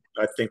think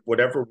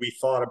whatever we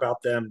thought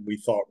about them, we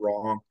thought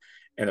wrong.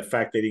 And the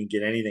fact they didn't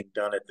get anything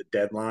done at the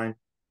deadline,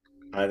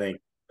 I think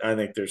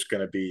there's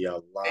going to be a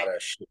lot of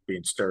shit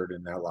being stirred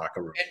in that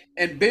locker room.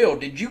 And Bill,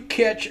 did you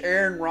catch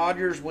Aaron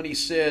Rodgers when he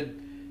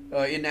said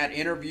in that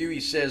interview,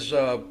 he says,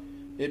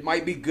 it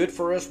might be good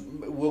for us,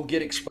 we'll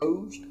get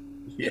exposed?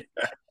 Yeah.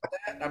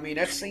 I mean,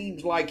 that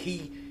seems like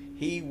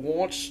he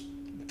wants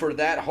for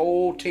that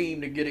whole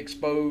team to get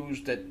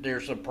exposed that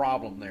there's a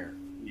problem there.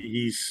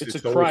 It's a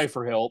cry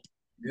for help.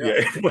 Yeah,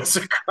 it was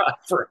a cry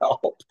for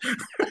help.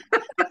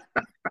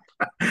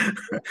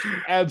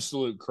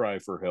 Absolute cry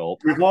for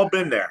help. We've all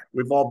been there,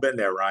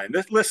 Ryan.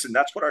 Listen,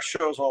 that's what our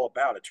show's all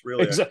about. It's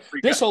really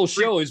this whole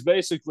show is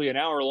basically an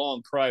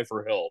hour-long cry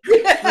for help.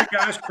 3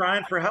 guys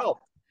crying for help.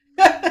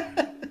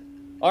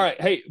 All right,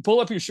 hey, pull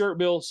up your shirt,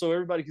 Bill, so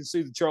everybody can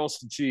see the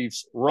Charleston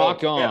Chiefs.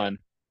 Rock on.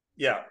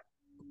 Yeah.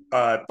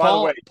 By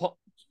the way,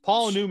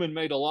 Paul Newman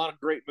made a lot of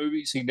great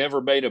movies. He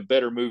never made a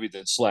better movie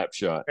than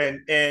Slapshot.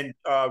 and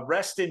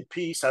rest in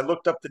peace. I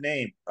looked up the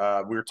name.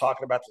 We were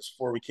talking about this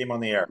before we came on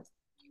the air.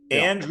 Yeah.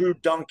 Andrew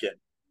Duncan,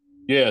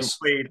 yes,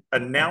 who played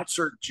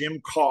announcer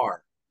Jim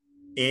Carr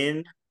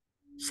in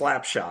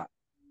Slapshot,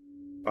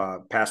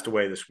 passed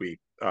away this week.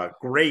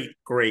 Great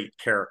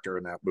character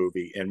in that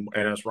movie, and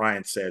as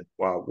Ryan said,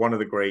 one of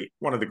the great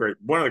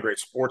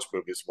sports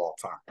movies of all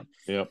time.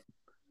 Yep.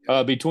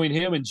 Between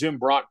him and Jim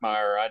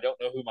Brockmeyer, I don't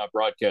know who my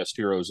broadcast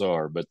heroes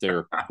are, but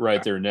they're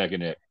right there neck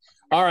and neck.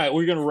 All right,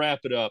 we're going to wrap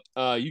it up.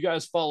 You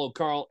guys follow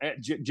Carl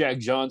at JicJac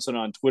Johnson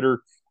on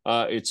Twitter.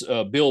 It's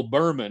Bill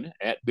Berman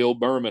at Bill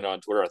Berman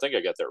on Twitter. I think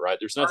I got that right.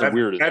 There's nothing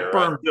weird in there. At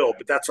Berm right? Bill,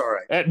 but that's all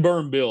right. At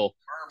Berm Bill.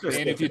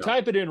 And if you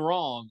type it in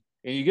wrong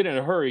and you get in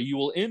a hurry, you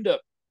will end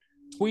up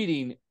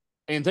tweeting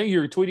and think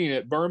you're tweeting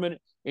at Berman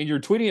and you're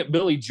tweeting at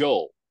Billy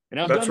Joel. And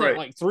I've done that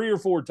like 3 or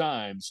 4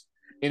 times,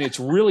 and it's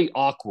really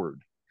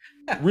awkward.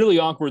 Really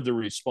awkward, the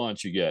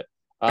response you get.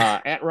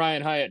 At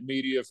Ryan Hyatt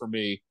Media for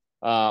me.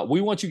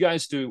 We want you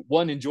guys to,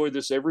 1, enjoy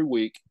this every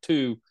week.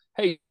 2,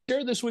 hey,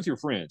 share this with your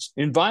friends.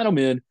 Invite them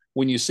in.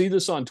 When you see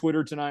this on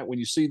Twitter tonight, when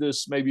you see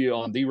this maybe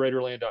on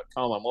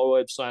theraiderland.com, on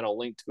my website, I'll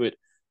link to it.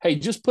 Hey,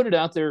 just put it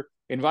out there.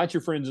 Invite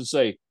your friends and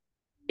say,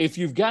 if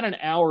you've got an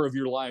hour of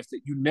your life that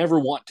you never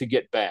want to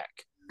get back,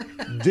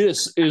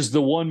 this is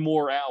the one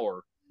more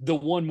hour, the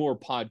one more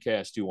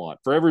podcast you want.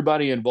 For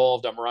everybody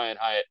involved, I'm Ryan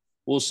Hyatt.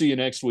 We'll see you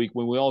next week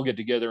when we all get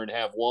together and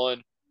have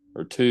 1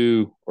 or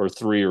 2 or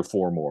 3 or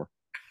 4 more.